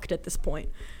 it's fucked at this point.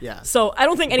 Yeah. So I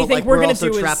don't think anything but, like, we're gonna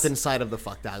also do trapped is inside of the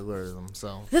fucked algorithm.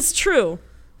 So That's true.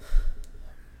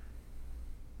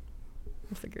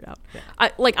 We'll figure it out. Yeah.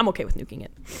 I'm okay with nuking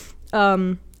it.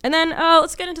 And then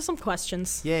let's get into some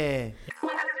questions. yay.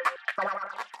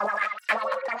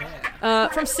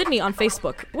 From Sydney on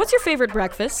Facebook. What's your favorite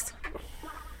breakfast?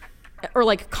 Or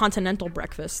like continental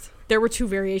breakfast? There were 2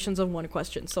 variations of one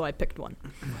question, so I picked one.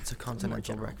 What's a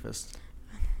continental breakfast?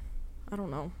 I don't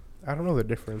know. I don't know the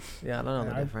difference. Yeah, I don't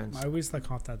know the difference. I always thought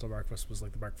continental breakfast was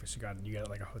like the breakfast you got at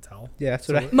like a hotel. Yeah, that's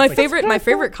what I. My like-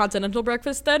 favorite continental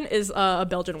breakfast then is a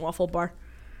Belgian waffle bar.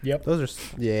 Yep. Those are.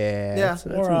 Yeah. Yeah. That's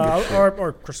some good shit.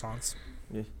 Or croissants.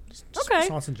 Yeah. Just Okay.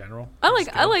 croissants in general. I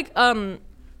like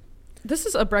this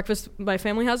is a breakfast my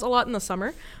family has a lot in the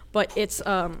summer, but it's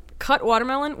cut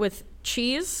watermelon with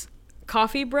cheese,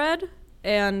 coffee bread,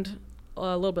 and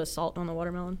a little bit of salt on the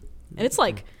watermelon. And it's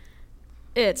like,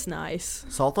 it's nice.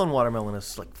 Salt on watermelon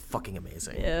is like fucking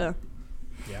amazing. Yeah.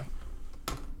 Yeah.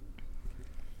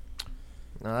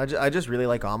 No, I just really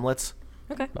like omelets.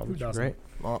 Okay. Who doesn't? Right.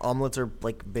 Omelets are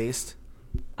like based.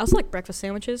 I also like breakfast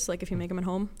sandwiches, like if you make them at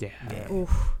home. Yeah.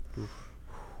 Oof.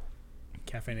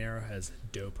 Cafe Nero has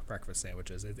dope breakfast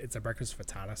sandwiches. It's a breakfast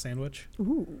frittata sandwich.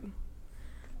 Ooh.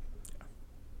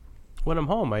 When I'm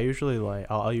home, I usually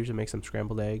I'll usually make some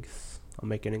scrambled eggs I'll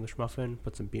make an English muffin,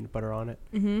 put some peanut butter on it,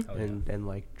 Mm-hmm. and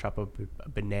like chop up a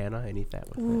banana and eat that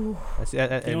with Ooh. it.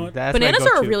 That's You know what? my Bananas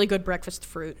are a go-to. really good breakfast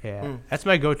fruit. Yeah, that's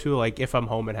my go-to. Like if I'm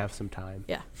home and have some time.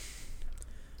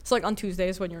 It's like on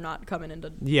Tuesdays when you're not coming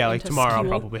into Yeah, like into tomorrow I'll school.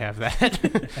 probably have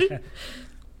that.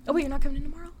 Oh wait, you're not coming in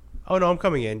tomorrow? Oh no, I'm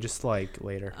coming in just like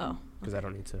later Oh, because I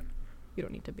don't need to. you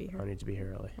don't need to be I here. don't need to be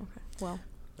here early. Okay. Well,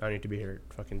 I don't need to be here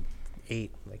at fucking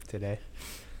 8 like today.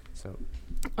 So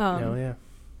um, yeah.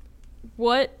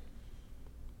 what?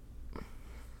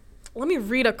 Let me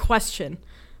read a question.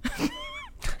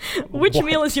 Which What?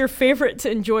 meal is your favorite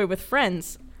to enjoy with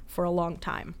friends for a long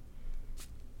time?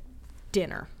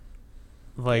 Dinner.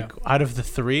 Like out of the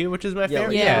 3, which is my Yeah,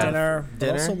 favorite. yeah. Yeah. Dinner, but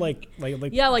Dinner? also like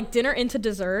Yeah, like dinner into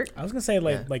dessert. I was gonna say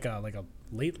Yeah. like a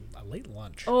late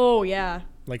lunch, Oh yeah.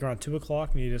 like around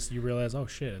 2:00, and you realize, oh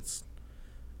shit, it's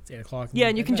 8:00. Yeah,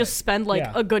 and you can just spend like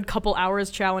Yeah. a good couple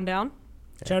hours chowing down.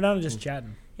 chat down and just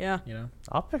chatting. Yeah. You know,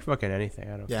 I'll pick fucking anything.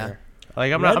 I don't Yeah. care.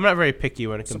 Like I'm Red- not very picky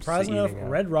when it comes to surprisingly eating enough,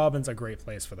 out. Red Robin's a great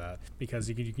place for that because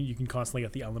you can constantly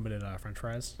get the unlimited French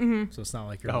fries. Mm-hmm. So it's not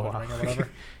like you're Oh, ordering wow. or whatever.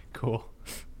 Cool.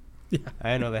 Yeah. I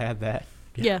didn't know they had that.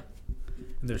 Yeah.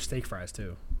 And there's steak fries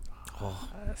too.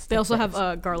 They also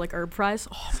have garlic herb fries.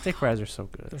 Oh, Steak fries are so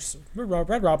good.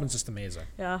 Red Robin's just amazing.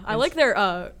 yeah. I like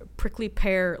their prickly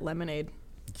pear lemonade.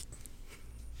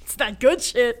 It's that good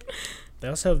shit. They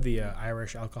also have the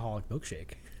Irish alcoholic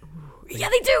milkshake. Yeah,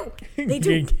 they do. They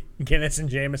do. Guinness and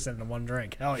Jameson in one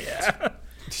drink. Hell yeah.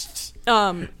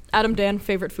 Adam, Dan,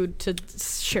 favorite food to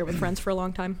share with friends for a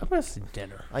long time? I'm gonna say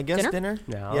dinner. I guess Dinner? dinner.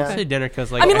 No, I'll Yeah. say dinner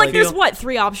because like I mean, like, there's feel- what,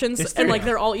 3 options, There's and 3. like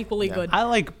they're all equally Yeah. good. I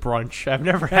like brunch. I've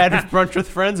never had brunch with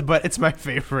friends, but it's my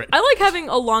favorite. I like having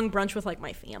a long brunch with like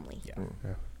my family. Yeah.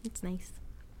 It's nice.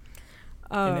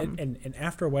 And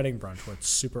after a wedding brunch where it's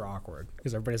super awkward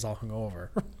because everybody's all hungover.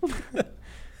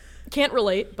 Can't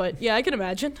relate, but yeah, I can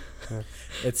imagine.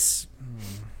 It's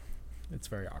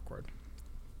very awkward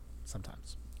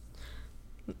sometimes.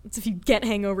 It's if you get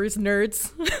hangovers,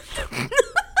 nerds.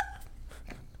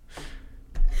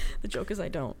 The joke is I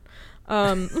don't.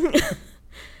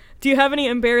 Do you have any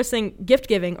embarrassing gift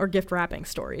giving or gift wrapping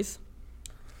stories?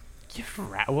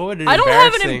 What would I don't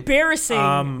have an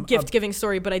embarrassing gift a- giving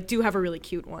story, but I do have a really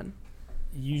cute one.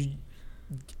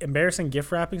 Embarrassing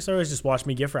gift wrapping stories. Just watch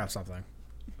me gift wrap something.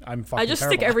 I'm fucking I just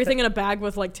terrible stick at everything in a bag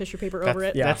with like tissue paper over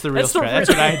it. Yeah. That's the real That's the strat. That's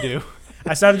what I do. it.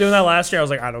 I started doing that last year. I was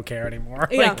like, I don't care anymore.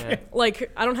 Yeah,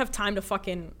 like I don't have time to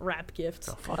fucking wrap gifts.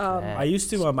 Oh, fuck Um, that. I used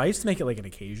to make it like an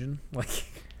occasion. Like,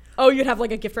 Oh, you'd have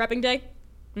like a gift wrapping day?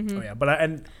 oh yeah, but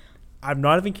I'm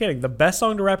not even kidding. The best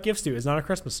song to wrap gifts to is not a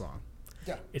Christmas song.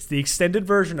 Yeah. It's the extended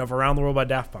version of "Around the World" by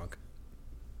Daft Punk.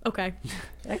 Okay.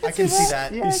 I can see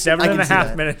that. The I 7.5 can see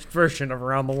that. minute version of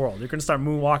 "Around the World." You're gonna start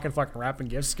moonwalking, fucking wrapping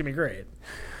gifts. It's gonna be great.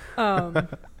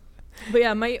 But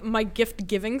yeah, my gift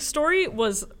giving story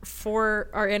was for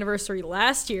our anniversary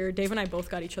last year. Dave and I both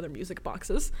got each other music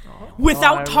boxes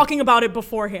without I talking about it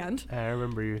beforehand. I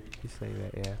remember you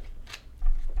saying that. Yeah.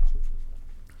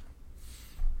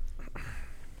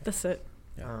 That's it.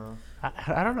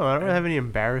 I don't know. I don't have any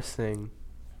embarrassing.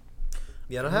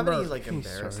 Yeah, I don't have any Remember- like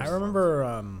embarrassing. I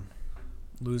remember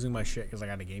losing my shit because I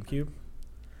got a GameCube,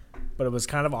 but it was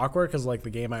kind of awkward because like the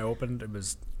game I opened, it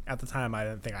was at the time I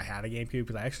didn't think I had a GameCube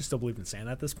because I actually still believed in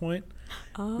Santa at this point.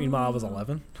 Meanwhile, I was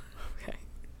 11. Okay.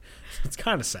 It's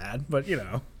kind of sad, but you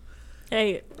know.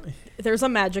 Hey, there's a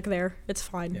magic there. It's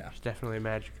fine. Yeah. There's definitely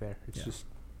magic there. It's Yeah. just,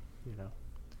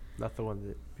 not the one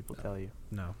that people tell you.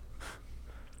 No.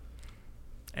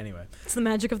 Anyway, It's the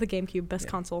magic of the GameCube, best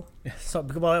console. so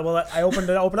well, I opened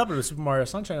up it was Super Mario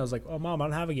Sunshine. I was like, "Oh, Mom, I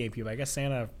don't have a GameCube. I guess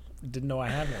Santa didn't know I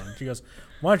had one." She goes,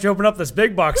 "Why don't you open up this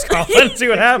big box, Colin, and see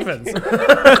what happens?"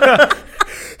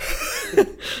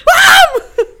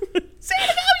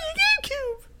 Santa got me a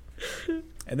GameCube.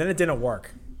 And then it didn't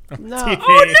work. No.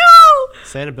 Oh no!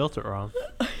 Santa built it wrong.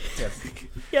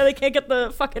 Yeah, they can't get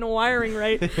the fucking wiring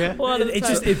right. A lot of the It time.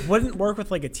 just it wouldn't work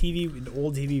with like a TV, an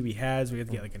old TV we had. So we had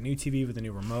to get like a new TV with a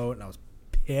new remote, and I was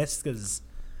pissed because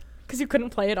Because you couldn't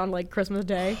play it on like Christmas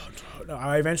Day. no,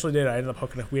 I eventually did. We ended up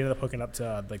hooking up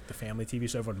to like the family TV,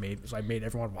 so I made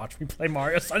everyone watch me play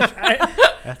Mario Sunshine.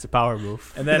 That's a power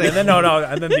move. and then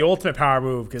the ultimate power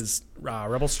move because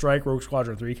Rebel Strike Rogue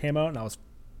Squadron 3 came out, and I was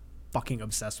fucking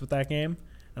obsessed with that game.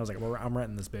 And I was like, I'm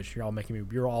renting this bitch.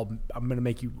 I'm gonna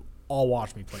make you all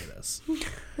watch me play this.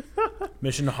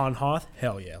 Mission to Hoth?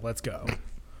 Hell yeah, let's go.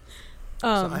 So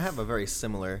I have a very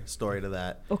similar story to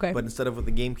that. Okay. But instead of with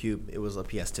the GameCube, it was a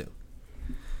PS2.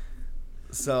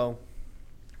 So,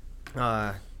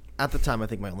 at the time, I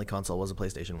think my only console was a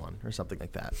PlayStation 1 or something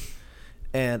like that.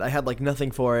 and I had like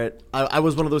nothing for it. I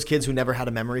was one of those kids who never had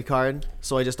a memory card,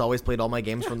 so I just always played all my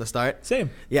games from the start. Same.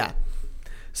 Yeah.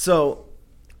 So,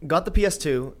 got the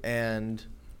PS2, and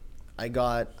I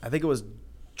think it was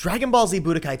Dragon Ball Z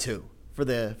Budokai 2 for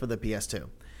the PS2.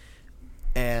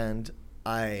 And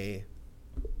I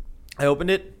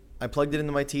opened it, I plugged it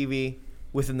into my TV.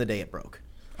 Within the day, it broke.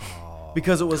 Oh.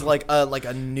 Because it was like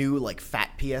a new like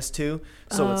fat PS2.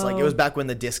 So it's like it was back when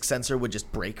the disc sensor would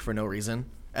just break for no reason,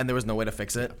 and there was no way to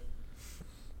fix it.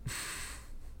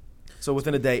 So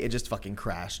within a day, it just fucking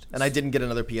crashed, and I didn't get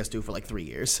another PS2 for like 3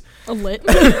 years. A lit.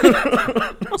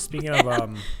 Speaking of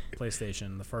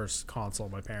PlayStation, the first console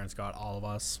my parents got all of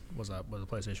us was a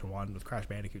PlayStation 1 with Crash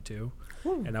Bandicoot 2,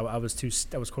 and I was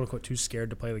quote unquote too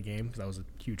scared to play the game because I was a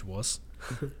huge wuss.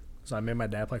 So I made my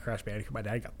dad play Crash Bandicoot. My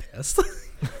dad got pissed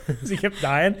because he kept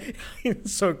dying.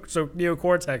 so Neo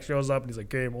Cortex shows up and he's like,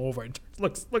 "Game over." And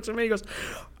looks at me. He goes,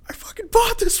 "I fucking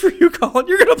bought this for you, Colin.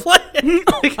 You're gonna play it."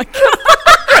 Oh my God.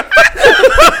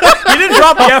 He didn't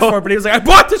drop the F word, but he was like, "I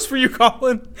bought this for you,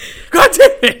 Colin. God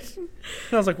damn it!" And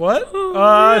I was like, "What?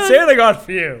 Santa got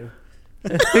for you."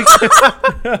 What,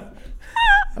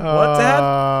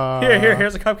 Dad?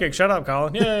 Here's a cupcake. Shut up,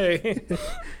 Colin. Yay.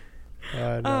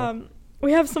 No.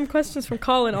 We have some questions from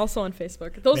Colin also on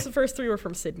Facebook. Those the first three were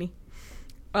from Sydney.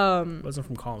 Wasn't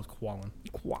from Colin, it was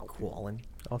Quallen. Quallen.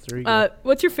 All three.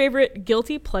 What's your favorite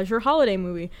guilty pleasure holiday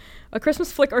movie? A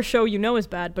Christmas flick or show you know is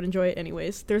bad, but enjoy it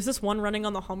anyways. There's this one running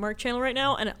on the Hallmark Channel right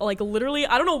now, and like literally,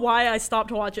 I don't know why I stopped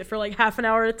to watch it for like half an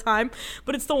hour at a time,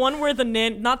 but it's the one where the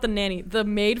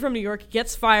maid from New York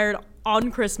gets fired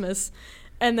on Christmas,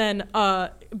 and then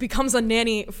becomes a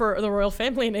nanny for the royal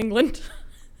family in England.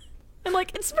 And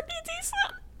like it's pretty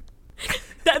decent.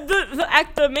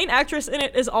 The main actress in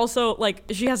it is also like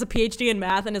she has a PhD in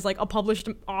math and is like a published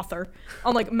author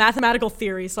on like mathematical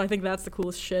theory. So I think that's the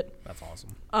coolest shit. That's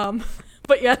awesome.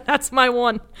 But yeah, that's my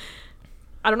one.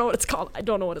 I don't know what it's called.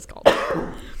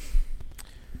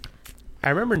 I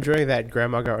remember enjoying that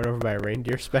Grandma Got Run Over by a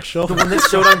Reindeer special. The one that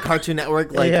showed on Cartoon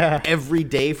Network every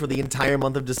day for the entire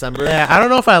month of December. Yeah, I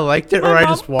don't know if I liked it or I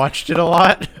just watched it a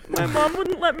lot. My mom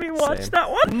wouldn't let me watch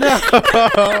that one.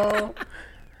 No.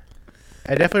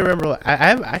 I definitely remember.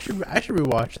 I should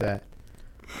rewatch that.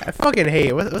 I fucking hate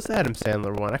it. What's the Adam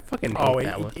Sandler one? I fucking hate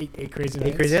that one. Eight Crazy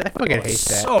Eight Crazy Nights? I fucking hate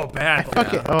that. So bad.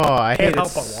 I hate it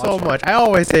so much. I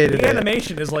always hated it. The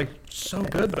animation is like so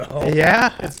good though.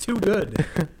 Yeah, it's too good.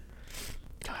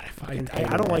 I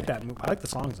don't like that movie. I like the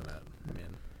songs in it.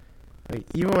 Man. Like,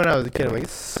 even when I was a kid, I'm like, it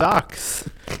sucks.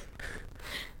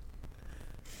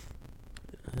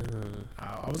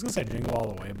 I was gonna say Jingle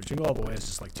All the Way, but Jingle All the Way is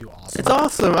just like too awesome. It's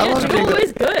awesome. I love Jingle All the Way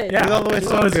is good. Yeah, Jingle All the Way is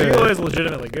so good. Jingle All the Way is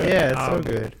legitimately good. Yeah, it's so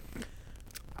good.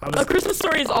 A Christmas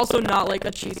Story is also not like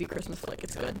a cheesy Christmas flick.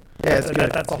 It's good. Yeah, it's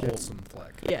good. That's a wholesome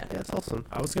flick. Yeah, it's awesome.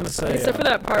 I was gonna say, except for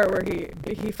that part where he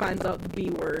finds out the B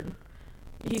word.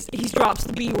 He drops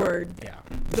the B word. Yeah.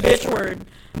 The bitch word.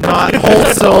 Not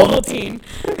wholesome. Thing.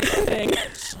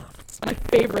 It's my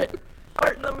favorite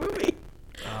part in the movie.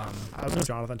 I was with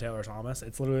Jonathan Taylor Thomas.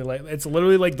 It's literally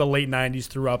like the late '90s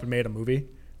threw up and made a movie.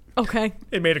 Okay.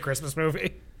 It made a Christmas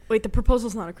movie. Wait, The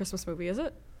Proposal's not a Christmas movie, is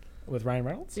it? With Ryan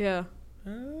Reynolds? Yeah.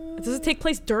 Does it take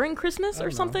place during Christmas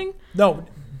or something? No.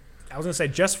 I was gonna say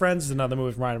Just Friends is another movie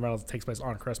with Ryan Reynolds that takes place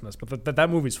on Christmas, but that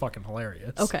movie's fucking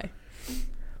hilarious. Okay.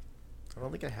 I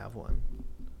don't think I have one.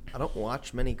 I don't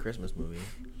watch many Christmas movies.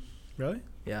 Really?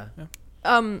 Yeah.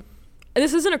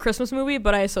 This isn't a Christmas movie,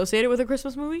 but I associate it with a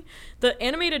Christmas movie. The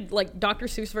animated, like, Dr.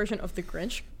 Seuss version of The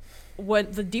Grinch, when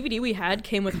the DVD we had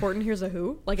came with Horton Hears a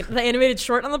Who, like the animated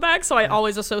short on the back, so I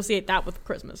always associate that with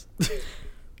Christmas.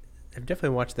 I've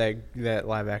definitely watched that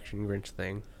live action Grinch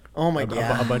thing. Oh my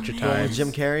God. A bunch of times.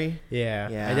 Jim Carrey?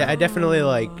 Yeah. I definitely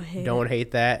don't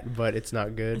hate that, but it's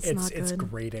not good. It's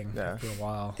grating after a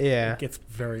while. Yeah. It gets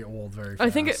very old very fast. I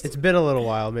think it's been a little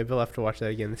while. Maybe I'll have to watch that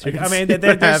again this year. I mean,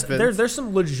 there's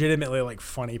some legitimately like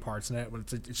funny parts in it,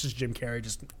 but it's just Jim Carrey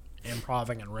just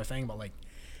improvising and riffing, but like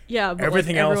but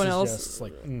everything like else is just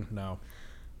like no.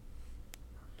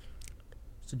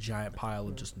 It's a giant pile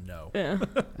of just no. Yeah.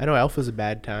 I know Elf was a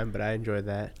bad time, but I enjoyed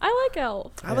that. I like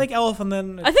Elf. I like Elf, and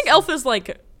then I think Elf is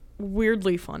like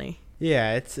weirdly funny.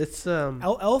 Yeah, it's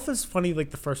Elf is funny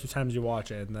like the first few times you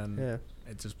watch it, and then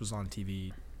it just was on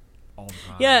TV all the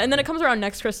time. Yeah, and then it comes around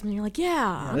next Christmas, and you're like,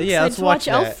 I'm excited let's to watch watch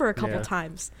Elf for a couple Yeah.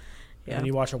 times. Yeah. And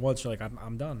you watch it once, you're like,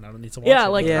 I'm done. I don't need to watch Yeah, it.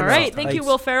 like, Yeah, all no, right, thank you, like-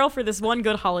 Will Ferrell, for this one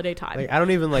good holiday time. like I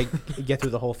don't even get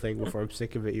through the whole thing before I'm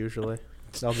sick of it usually.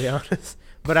 I'll be honest.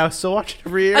 But I was still watching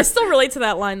every year. I still relate to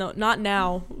that line, though. Not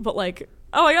now, but like,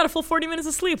 oh, I got a full 40 minutes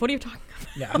of sleep. What are you talking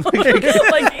about? Yeah.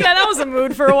 Like, yeah, that was a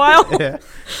mood for a while. Yeah.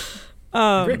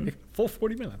 Full full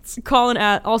 40 minutes. Colin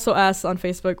also asks on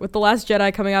Facebook, with The Last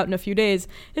Jedi coming out in a few days,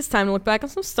 it's time to look back on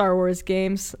some Star Wars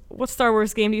games. What Star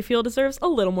Wars game do you feel deserves a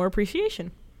little more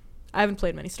appreciation? I haven't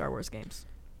played many Star Wars games.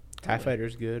 TIE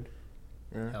Fighter's good.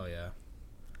 Yeah. Hell yeah.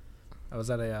 I was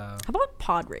at a... How about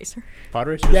Pod Racer? Pod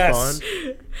Racer's Yes.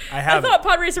 fun. I thought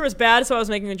Pod Racer was bad, so I was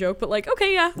making a joke, but like,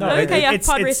 okay, yeah. it's,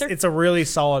 Pod it's, Racer. It's a really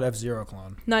solid F-Zero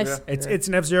clone. Nice. Yeah. It's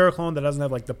an F-Zero clone that doesn't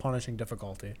have like the punishing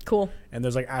difficulty. Cool. And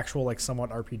there's like actual like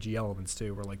somewhat RPG elements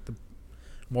too, where like the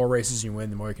more races you win,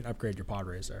 the more you can upgrade your pod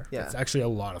racer. Yeah. It's actually a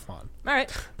lot of fun. All right.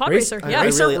 Pod Racer. Yeah. I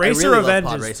really love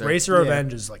Pod Racer. Racer Yeah.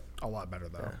 Revenge is like a lot better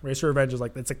though. Yeah. Racer Revenge is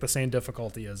like it's like the same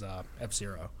difficulty as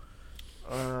F-Zero.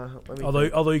 Let me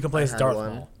Although you can play I as had Darth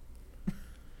one.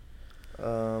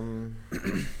 Maul.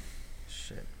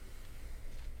 Shit.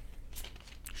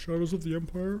 Shadows of the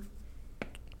Empire.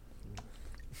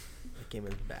 That game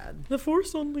is bad. The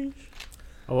Force Unleashed.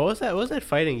 Oh, what was that? What was that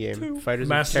fighting game? Two. Fighters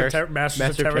Masters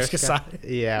of Terrorist Kasai. Kasai.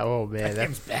 Yeah. Oh man, That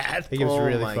game's bad. That game's Oh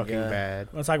really my fucking God. bad.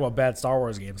 Let's talk about bad Star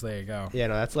Wars games. There you go. Yeah,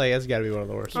 no, that's got to be one of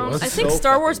the worst ones. I think So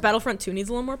Star Wars fucking- Battlefront 2 needs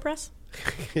a little more press.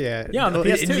 Yeah. Yeah, on the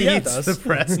it PS2, yeah, it needs does. the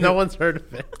press. No one's heard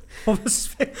of it. Well,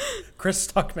 Chris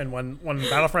Stuckman, when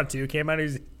Battlefront 2 came out,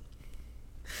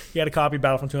 he had a copy of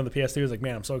Battlefront 2 on the PS2. He was like,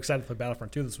 man, I'm so excited to play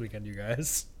Battlefront 2 this weekend, you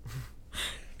guys.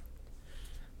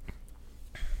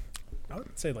 I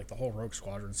would say like the whole Rogue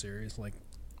Squadron series, like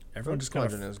everyone Rogue just kind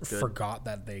Squadron is of good. forgot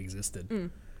that they existed,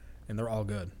 and they're all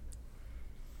good.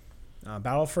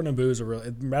 Battle for Naboo is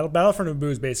Battle for Naboo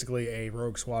is basically a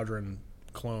Rogue Squadron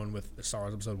clone with Star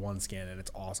Wars Episode 1 skin, and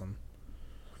it's awesome.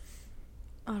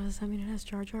 Oh, does that mean it has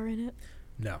Jar Jar in it?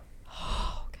 No,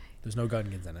 Oh, okay. there's no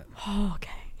Gungans in it. Oh,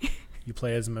 okay. You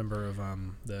play as a member of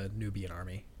the Nubian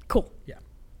army. Cool. Yeah.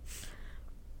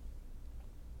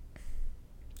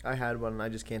 I had one and I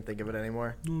just can't think of it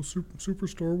anymore. No, Super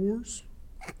Star Wars?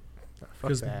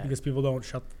 Fuck that. Because people don't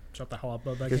shut the hell up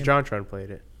about that Because game. JonTron played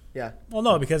it. Yeah. Well,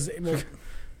 no, because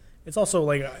it's also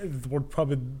like we're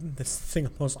probably the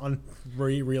single most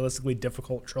realistically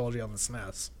difficult trilogy on the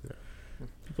SNES. Yeah.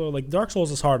 People are like, Dark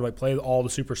Souls is hard. Like, play all the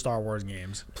Super Star Wars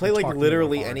games. Play We're like talking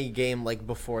literally about hard. any game like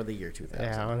before the year 2000.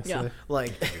 Yeah, honestly. Yeah.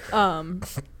 Like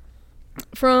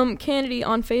From Kennedy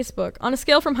on Facebook. On a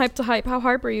scale from hype to hype, how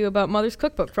hype are you about Mother's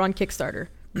Cookbook on Kickstarter?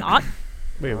 Not.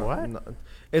 Wait, what? no,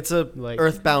 it's a Like-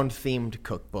 Earthbound themed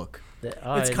cookbook.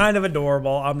 It's kind of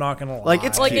adorable. I'm not gonna lie. Like,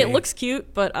 it's Like, cute. it looks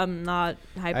cute, but I'm not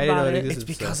hype I didn't know about it it. existed.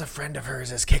 It's because a friend of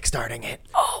hers is kickstarting it.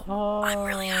 I'm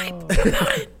really hyped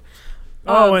about it.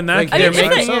 Oh, and that Like, I they're mean, if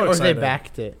making they- it or they excited.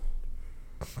 backed it?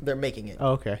 They're making it.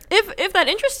 Oh, okay. If that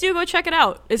interests you, go check it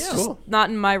out. It's Yeah. just Cool. not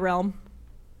in my realm.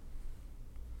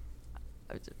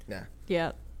 Nah.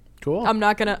 Yeah. Cool. I'm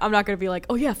not gonna be like,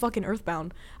 oh yeah, fucking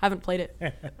Earthbound. I haven't played it.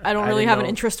 I don't I really didn't have an know.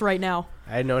 interest right now.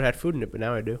 I didn't know it had food in it, but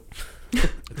now I do.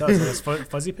 It does. It has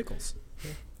fuzzy pickles.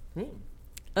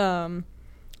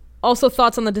 Also,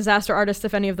 thoughts on the Disaster Artist,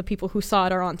 if any of the people who saw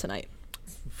it are on tonight.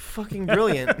 Fucking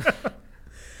brilliant.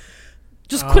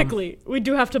 Just quickly, we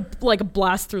do have to like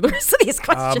blast through the rest of these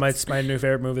questions. My new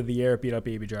favorite movie of the year, Beat Up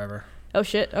Baby Driver. Oh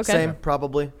shit. Okay. Same,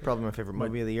 probably my favorite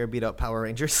movie of the year. Beat up Power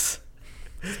Rangers.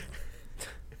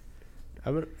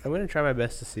 I'm gonna try my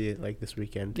best to see it like this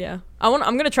weekend. Yeah. I'm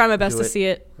gonna try my best Do to it. see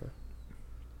it.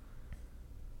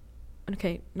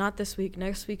 Okay, not this week.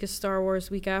 Next week is Star Wars.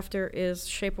 Week after is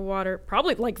Shape of Water.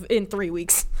 Probably like in 3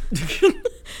 weeks.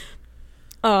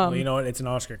 Well, you know what? It's an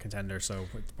Oscar contender, so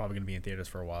it's probably going to be in theaters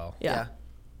for a while. Yeah.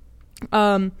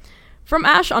 From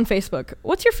Ash on Facebook,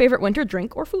 what's your favorite winter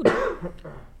drink or food?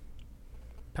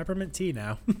 Peppermint tea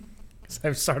now. 'Cause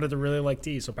I've started to really like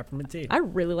tea, so peppermint tea. I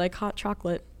really like hot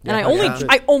chocolate, Yeah, and hot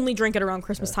I only drink it around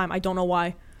Christmas time. I don't know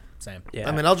why. Same. Yeah.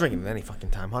 I mean, I'll drink it at any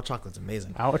fucking time. Hot chocolate's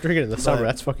amazing. I'll drink it in the summer.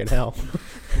 That's fucking hell.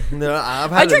 No,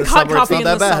 I've had I it in drink the hot summer. coffee It's in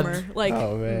not the that bad. summer. Like,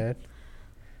 Oh man.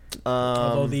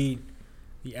 Although the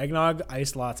eggnog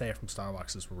iced latte from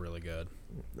Starbucks is really good.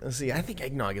 See, I think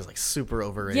eggnog is like super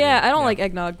overrated. yeah, I don't Yeah. like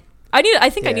eggnog. I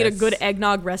think I need a Yes. good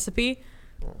eggnog recipe,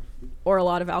 or a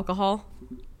lot of alcohol.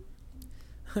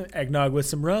 Eggnog with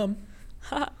some rum.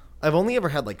 I've only ever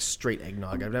had like straight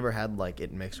eggnog. I've never had like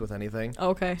it mixed with anything.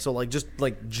 Okay. So like just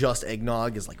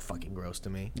eggnog is like fucking gross to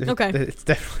me. Okay. It's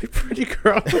definitely pretty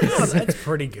gross. That's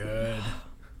pretty good.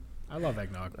 I love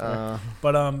eggnog.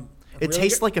 But It really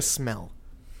tastes good- like a smell.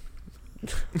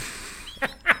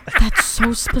 That's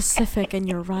so specific, and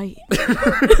you're right.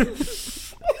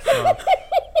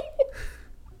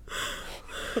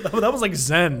 that was like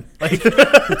Zen. Like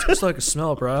it tastes like a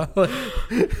smell, bro.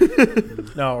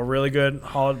 No, a really good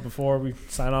holiday. Before we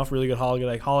sign off, really good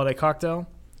holiday cocktail.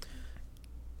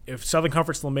 If Southern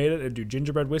Comfort still made it, it'd do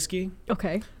gingerbread whiskey,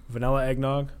 Okay. vanilla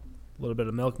eggnog, little bit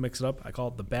of milk, mix it up. I call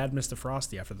it the Bad Mr.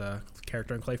 Frosty after the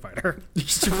character in Clay Fighter.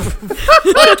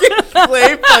 Fucking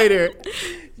Clay Fighter.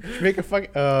 Make a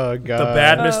fucking. Oh god. The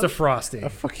Bad Mr. Frosty. A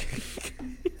fucking.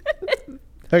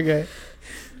 Okay.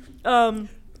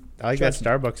 I like that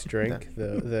Starbucks drink,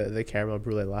 the caramel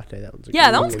brulee latte. That one's a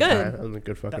that one's good. Time. That one's a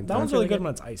good fucking. That one's really good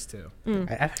when it's iced too. I've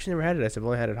actually never had it. I've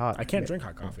only had it hot. I can't drink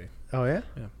hot coffee. Oh yeah.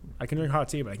 Yeah, I can drink hot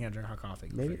tea, but I can't drink hot coffee.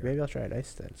 Maybe I'll try it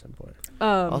iced then at some point.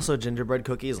 Also, gingerbread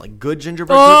cookies, like good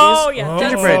gingerbread cookies. Oh yeah,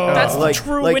 Gingerbread. That's like,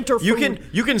 true like, winter you food.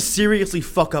 you can seriously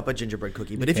fuck up a gingerbread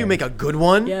cookie, but if you can. make a good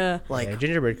one, Yeah. like Yeah,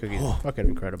 gingerbread cookies, are fucking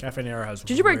incredible. Cafe Nero has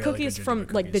Gingerbread really cookies good from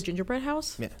gingerbread like the cookies. gingerbread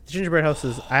house. Yeah. The gingerbread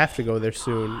houses, I have to go there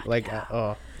soon.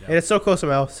 And it's so close to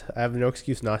my house. I have no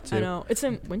excuse not to. I know it's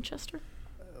in Winchester.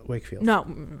 Wakefield. No,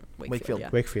 Wakefield. Wakefield. Yeah.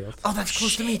 Wakefield. oh, that's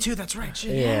close to me too. That's right.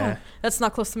 Yeah. That's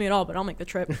not close to me at all, but I'll make the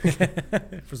trip.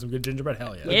 For some good gingerbread,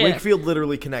 hell yeah. Yeah. Wakefield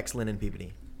literally connects Lynn and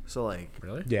Peabody. So like,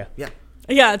 Really? Yeah. yeah.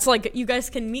 Yeah, it's like you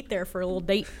guys can meet there for a little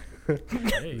date.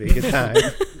 Hey. Be a good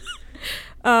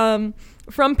time.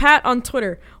 From Pat on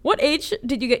Twitter, what age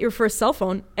did you get your first cell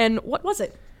phone, and what was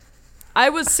it? I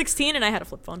was 16 and I had a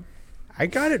flip phone. I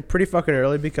got it pretty fucking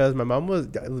early because my mom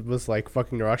was like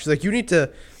fucking neurotic. She's like, you need to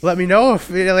let me know if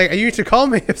you need to call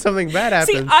me if something bad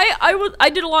happens. See, I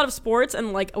did a lot of sports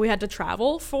and like we had to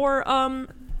travel for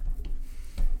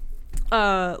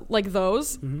like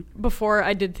those before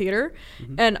I did theater,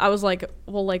 and I was like,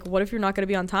 well, like what if you're not gonna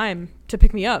be on time to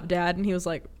pick me up, Dad? And he was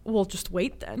like, well, just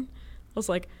wait then. I was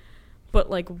like, but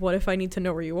like what if I need to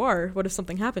know where you are? What if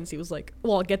something happens? He was like,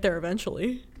 well, I'll get there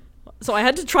eventually. So I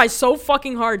had to try so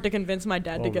fucking hard to convince my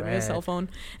dad to get me a cell phone.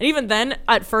 And even then,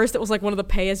 at first, it was like one of the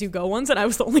pay-as-you-go ones, and I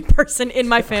was the only person in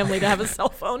my family to have a cell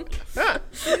phone.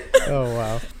 Oh,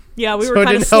 wow. Yeah, we So were it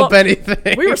kind of didn't slow. help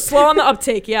anything. We were slow on the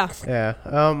uptake, yeah. Yeah.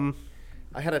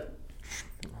 I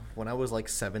when I was like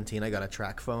 17, I got a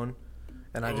track phone,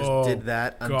 and I just Oh, did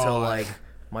that until God. like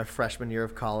my freshman year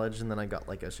of college, and then I got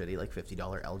like a shitty like $50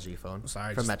 LG phone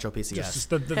Sorry, from just- Metro PCS. Just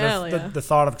the Hell yeah. the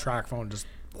thought of track phone just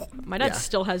My dad Yeah.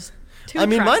 still has two I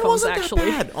mean, track mine phones, wasn't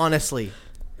actually. that bad, honestly.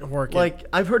 working. Like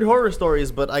I've heard horror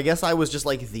stories, but I guess I was just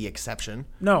like the exception.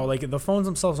 No, like the phones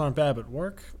themselves aren't bad, but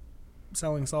work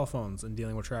selling cell phones and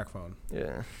dealing with track phone.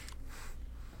 Yeah.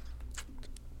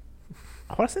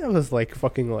 I want to say I was like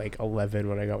fucking like 11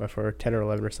 when I got my first, 10 or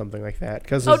 11 or something like that.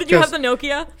 Oh, did you have the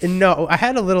Nokia? No, I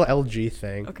had a little LG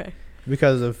thing Okay.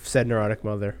 because of said neurotic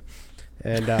mother.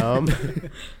 And,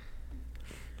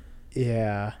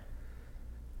 yeah.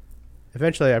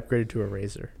 Eventually I upgraded to a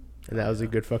Razor, and that was a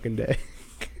good fucking day.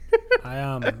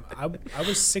 I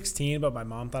was 16, but my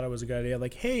mom thought it was a good idea.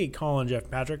 Like, hey, Colin, Jeff,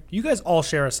 Patrick, you guys all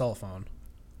share a cell phone.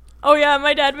 Oh, yeah,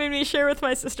 my dad made me share with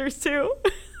my sisters, too.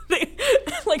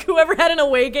 Like, whoever had an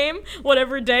away game,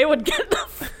 whatever day, would get the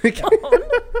phone.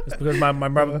 It's because my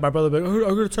brother would be like, oh,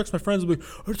 I'm going to text my friends. I'm going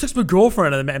to text my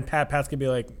girlfriend. And Pat's going to be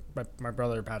like, my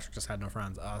brother Patrick just had no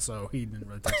friends, so he didn't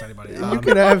really text anybody. You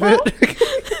can have it.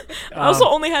 I also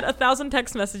only had 1,000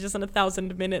 text messages and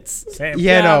 1,000 minutes. Same.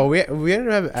 Yeah, Yeah. no, we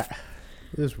ended up.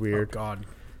 It was Oh, weird. God.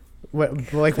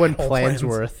 Like when Whole plans plans.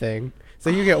 were a thing. So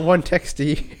you get one text a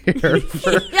year for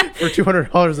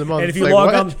 $200 a month. And if It's you like, log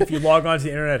what? on, if you log on to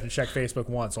the internet and check Facebook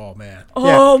once, oh man.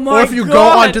 Oh, my God. Or if you go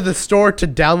onto the store to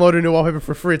download a new wallpaper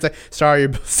for free, it's like, sorry, you're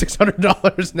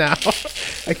 $600 now.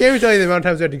 I can't even tell you the amount of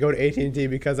times I had to go to AT&T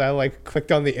because I like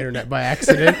clicked on the internet by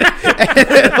accident,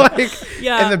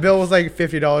 Yeah. and the bill was like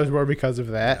 $50 more because of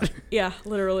that. Yeah,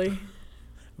 literally.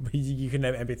 You can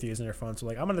have MP3s on your phone, so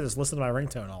like I'm gonna just listen to my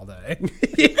ringtone all day.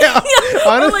 Yeah,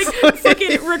 Or honestly. like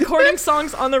fucking recording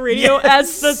songs on the radio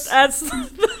as the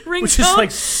ringtone. Which is like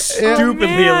stupidly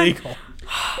man. illegal.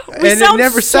 We and sound it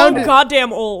never so sounded.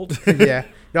 goddamn old. Yeah,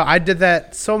 no, I did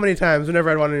that so many times.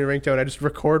 Whenever I'd want a new ringtone, I just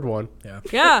record one. Yeah.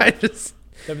 Yeah. I just.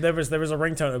 There was a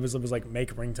ringtone. It was like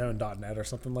makeringtone.net or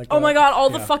something like that. Oh my god,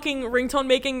 all the Yeah. fucking ringtone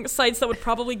making sites that would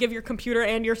probably give your computer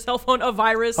and your cell phone a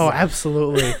virus. Oh,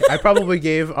 absolutely. I probably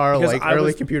gave our Because like I early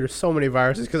was- computers so many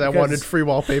viruses because I Because- wanted free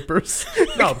wallpapers.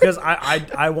 No, because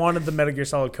I wanted the Metal Gear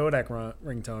Solid Kodak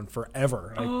ringtone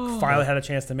forever. I finally had a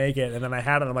chance to make it, and then I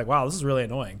had it. And I'm like, wow, this is really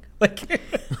annoying. Like,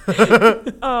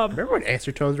 Remember when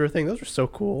answer tones were a thing? Those were so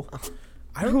cool.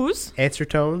 Whose? Answer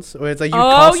tones, where it's like you Oh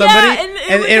call somebody yeah,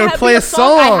 and it would have play you a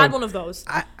song. I had one of those.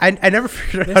 I never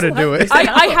figured out They how to still do have- it. they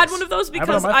I had those. one of those I have it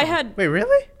because on my I phone. had. Wait,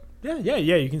 really? yeah.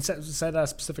 You can set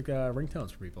specific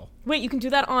ringtones for people. Wait, you can do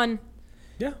that on.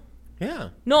 Yeah. Yeah.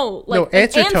 No, like No, an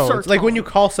answer tones. tone. Like when you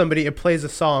call somebody, it plays a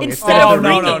song Instead instead of of the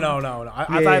the ringing. No.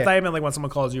 I Yeah. thought you meant like when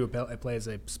someone calls you, it plays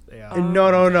a.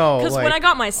 No. Because when I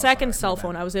got my second sorry, cell my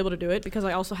phone, I was able to do it because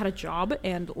I also had a job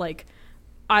and like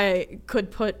I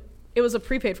could put it was a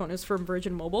prepaid phone. It was from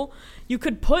Virgin Mobile. You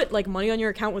could put like money on your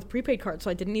account with prepaid cards,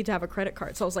 so I didn't need to have a credit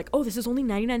card. So I was like, oh, this is only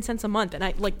 99 cents a month. And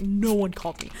no one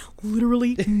called me.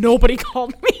 Literally nobody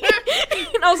called me.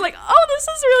 And I was like, oh, this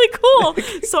is really cool.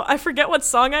 So I forget what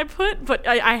song I put, but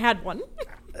I had one.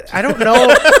 I don't know.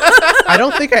 I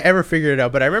don't think I ever figured it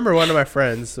out, but I remember one of my close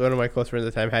friends at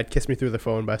the time, had "Kiss Me Through the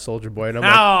Phone" by Soulja Boy, and I'm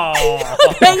like,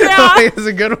 it's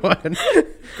a good one.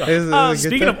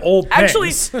 Speaking of old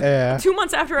things. Actually, 2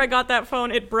 months after I got that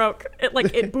phone, it broke.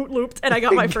 It boot looped, and I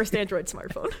got my first Android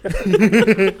smartphone.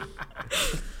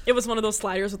 It was one of those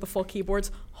sliders with the full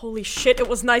keyboards. Holy shit, it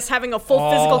was nice having a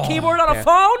full physical keyboard on a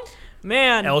phone.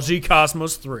 Man. LG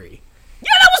Cosmos 3. Yeah,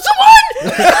 that was the one!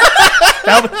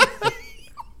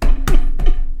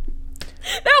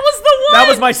 That was the one! That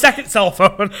was my second cell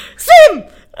phone. Sim!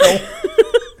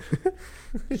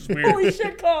 It's weird. Holy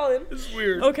shit, Colin. It's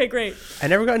weird. Okay, great. I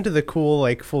never got into the cool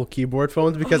like full keyboard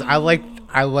phones because I liked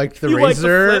the You like the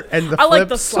Razr flip? and the I like flip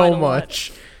the slide so a lot.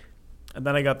 much. And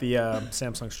then I got the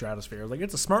Samsung Stratosphere. I was like,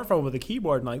 it's a smartphone with a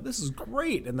keyboard. And like, this is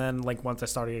great. And then like once I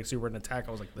started getting super into tech,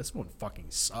 I was like, this one fucking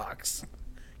sucks.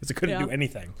 Because it couldn't do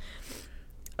anything.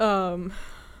 Oh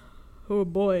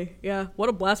boy. Yeah. What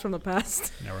a blast from the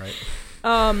past. Yeah,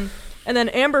 right. And then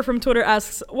Amber from Twitter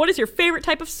asks, what is your favorite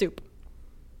type of soup?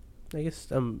 I guess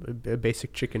a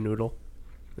basic chicken noodle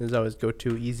is always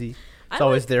go-to, easy. It's I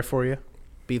always like- there for you.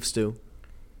 Beef stew.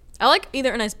 I like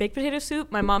either a nice baked potato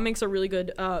soup. My mom makes a really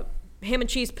good ham and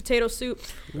cheese potato soup.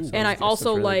 And I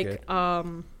also really like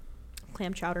clam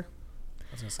chowder. I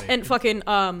was gonna say, And fucking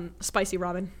spicy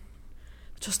ramen.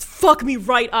 Just fuck me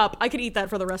right up. I could eat that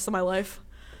for the rest of my life.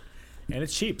 and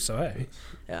it's cheap, so hey.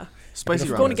 Yeah. Spicy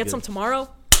I'm ramen going to is get good. some tomorrow.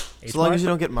 As long as you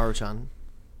don't get Maruchan.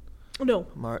 No.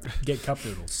 get cup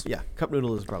noodles. Yeah, cup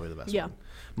noodle is probably the best Yeah.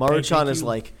 one. Maruchan thank is you.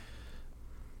 like...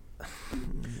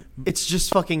 It's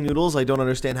just fucking noodles. I don't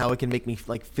understand how it can make me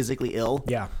like physically ill,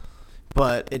 Yeah.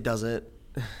 but it does it.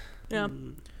 Yeah.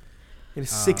 It is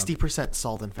 60%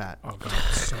 salt and fat. Oh god,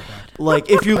 it's so bad. Like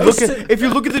if you look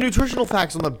at the nutritional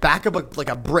facts on the back of a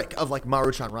brick of like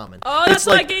Maruchan ramen. Oh, that's it's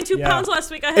why like, I gained 2 Yeah. pounds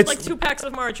last week. I had It's- like 2 packs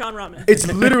of Maruchan ramen. It's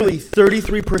literally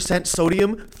 33%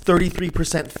 sodium,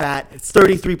 33% fat,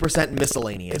 33%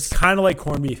 miscellaneous. It's kind of like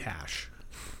corned beef hash.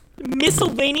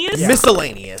 Miscellaneous? Yeah.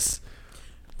 Miscellaneous.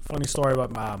 Funny story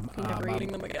about I'm never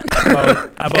eating them again.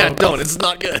 about Yeah, don't. It's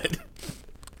not good.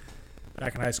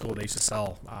 back in high school. They used to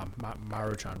sell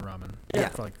Maruchan ramen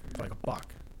for like $1.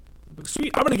 I'm like,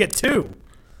 sweet, I'm gonna get 2.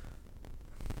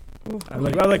 I'm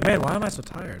like, man, why am I so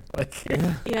tired? Like,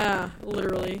 Yeah,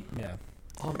 literally. yeah.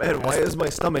 Oh man, why is my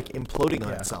stomach imploding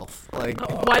on itself? Like,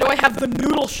 Why do I have the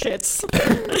noodle shits?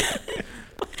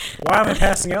 Why am I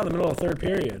passing out in the middle of the third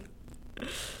period?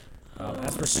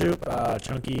 As for soup,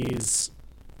 Chunky's,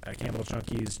 Campbell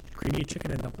Chunky's creamy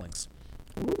chicken and dumplings.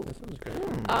 Ooh, that sounds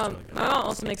great. My mom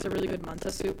also makes a really good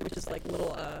manta soup, which is like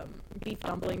little beef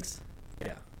dumplings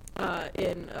Yeah.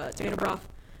 in tomato broth.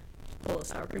 A little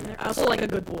sour cream there. I also like a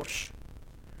good borscht.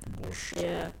 Bullshit.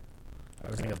 Yeah. I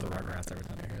was gonna get the Rugrats every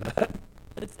time I hear that.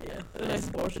 A nice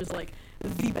borscht is like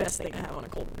the best thing to have on a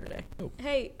cold winter day. Oh.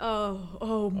 Hey,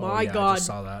 oh my Oh, yeah, I god. just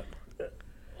saw that.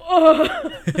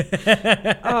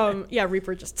 Yeah,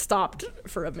 Reaper just stopped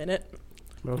for a minute.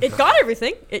 Okay. It got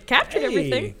everything. It captured Hey.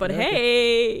 everything. But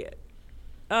hey.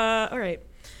 All right.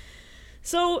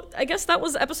 So I guess that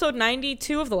was episode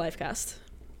 92 of the Livecast.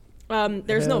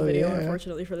 There's no Hell video, yeah.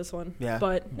 unfortunately, for this one. Yeah.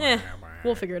 But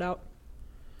we'll figure it out.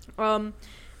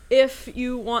 If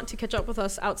you want to catch up with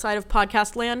us outside of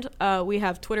podcast land, we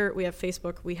have Twitter, we have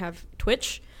Facebook, we have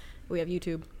Twitch, we have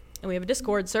YouTube, and we have a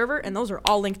Discord server, and those are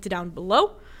all linked down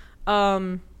below.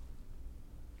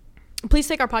 Please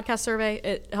take our podcast survey.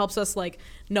 It helps us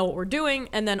know what we're doing.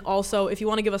 And then also, if you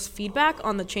want to give us feedback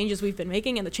on the changes we've been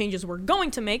making and the changes we're going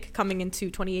to make coming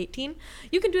into 2018,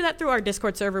 you can do that through our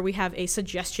Discord server. We have a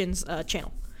suggestions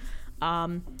channel.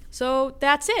 So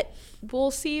that's it. We'll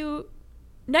see you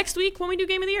next week when we do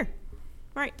Game of the Year.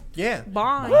 All right. yeah.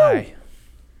 Bye. Bye.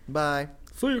 Bye.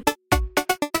 See you.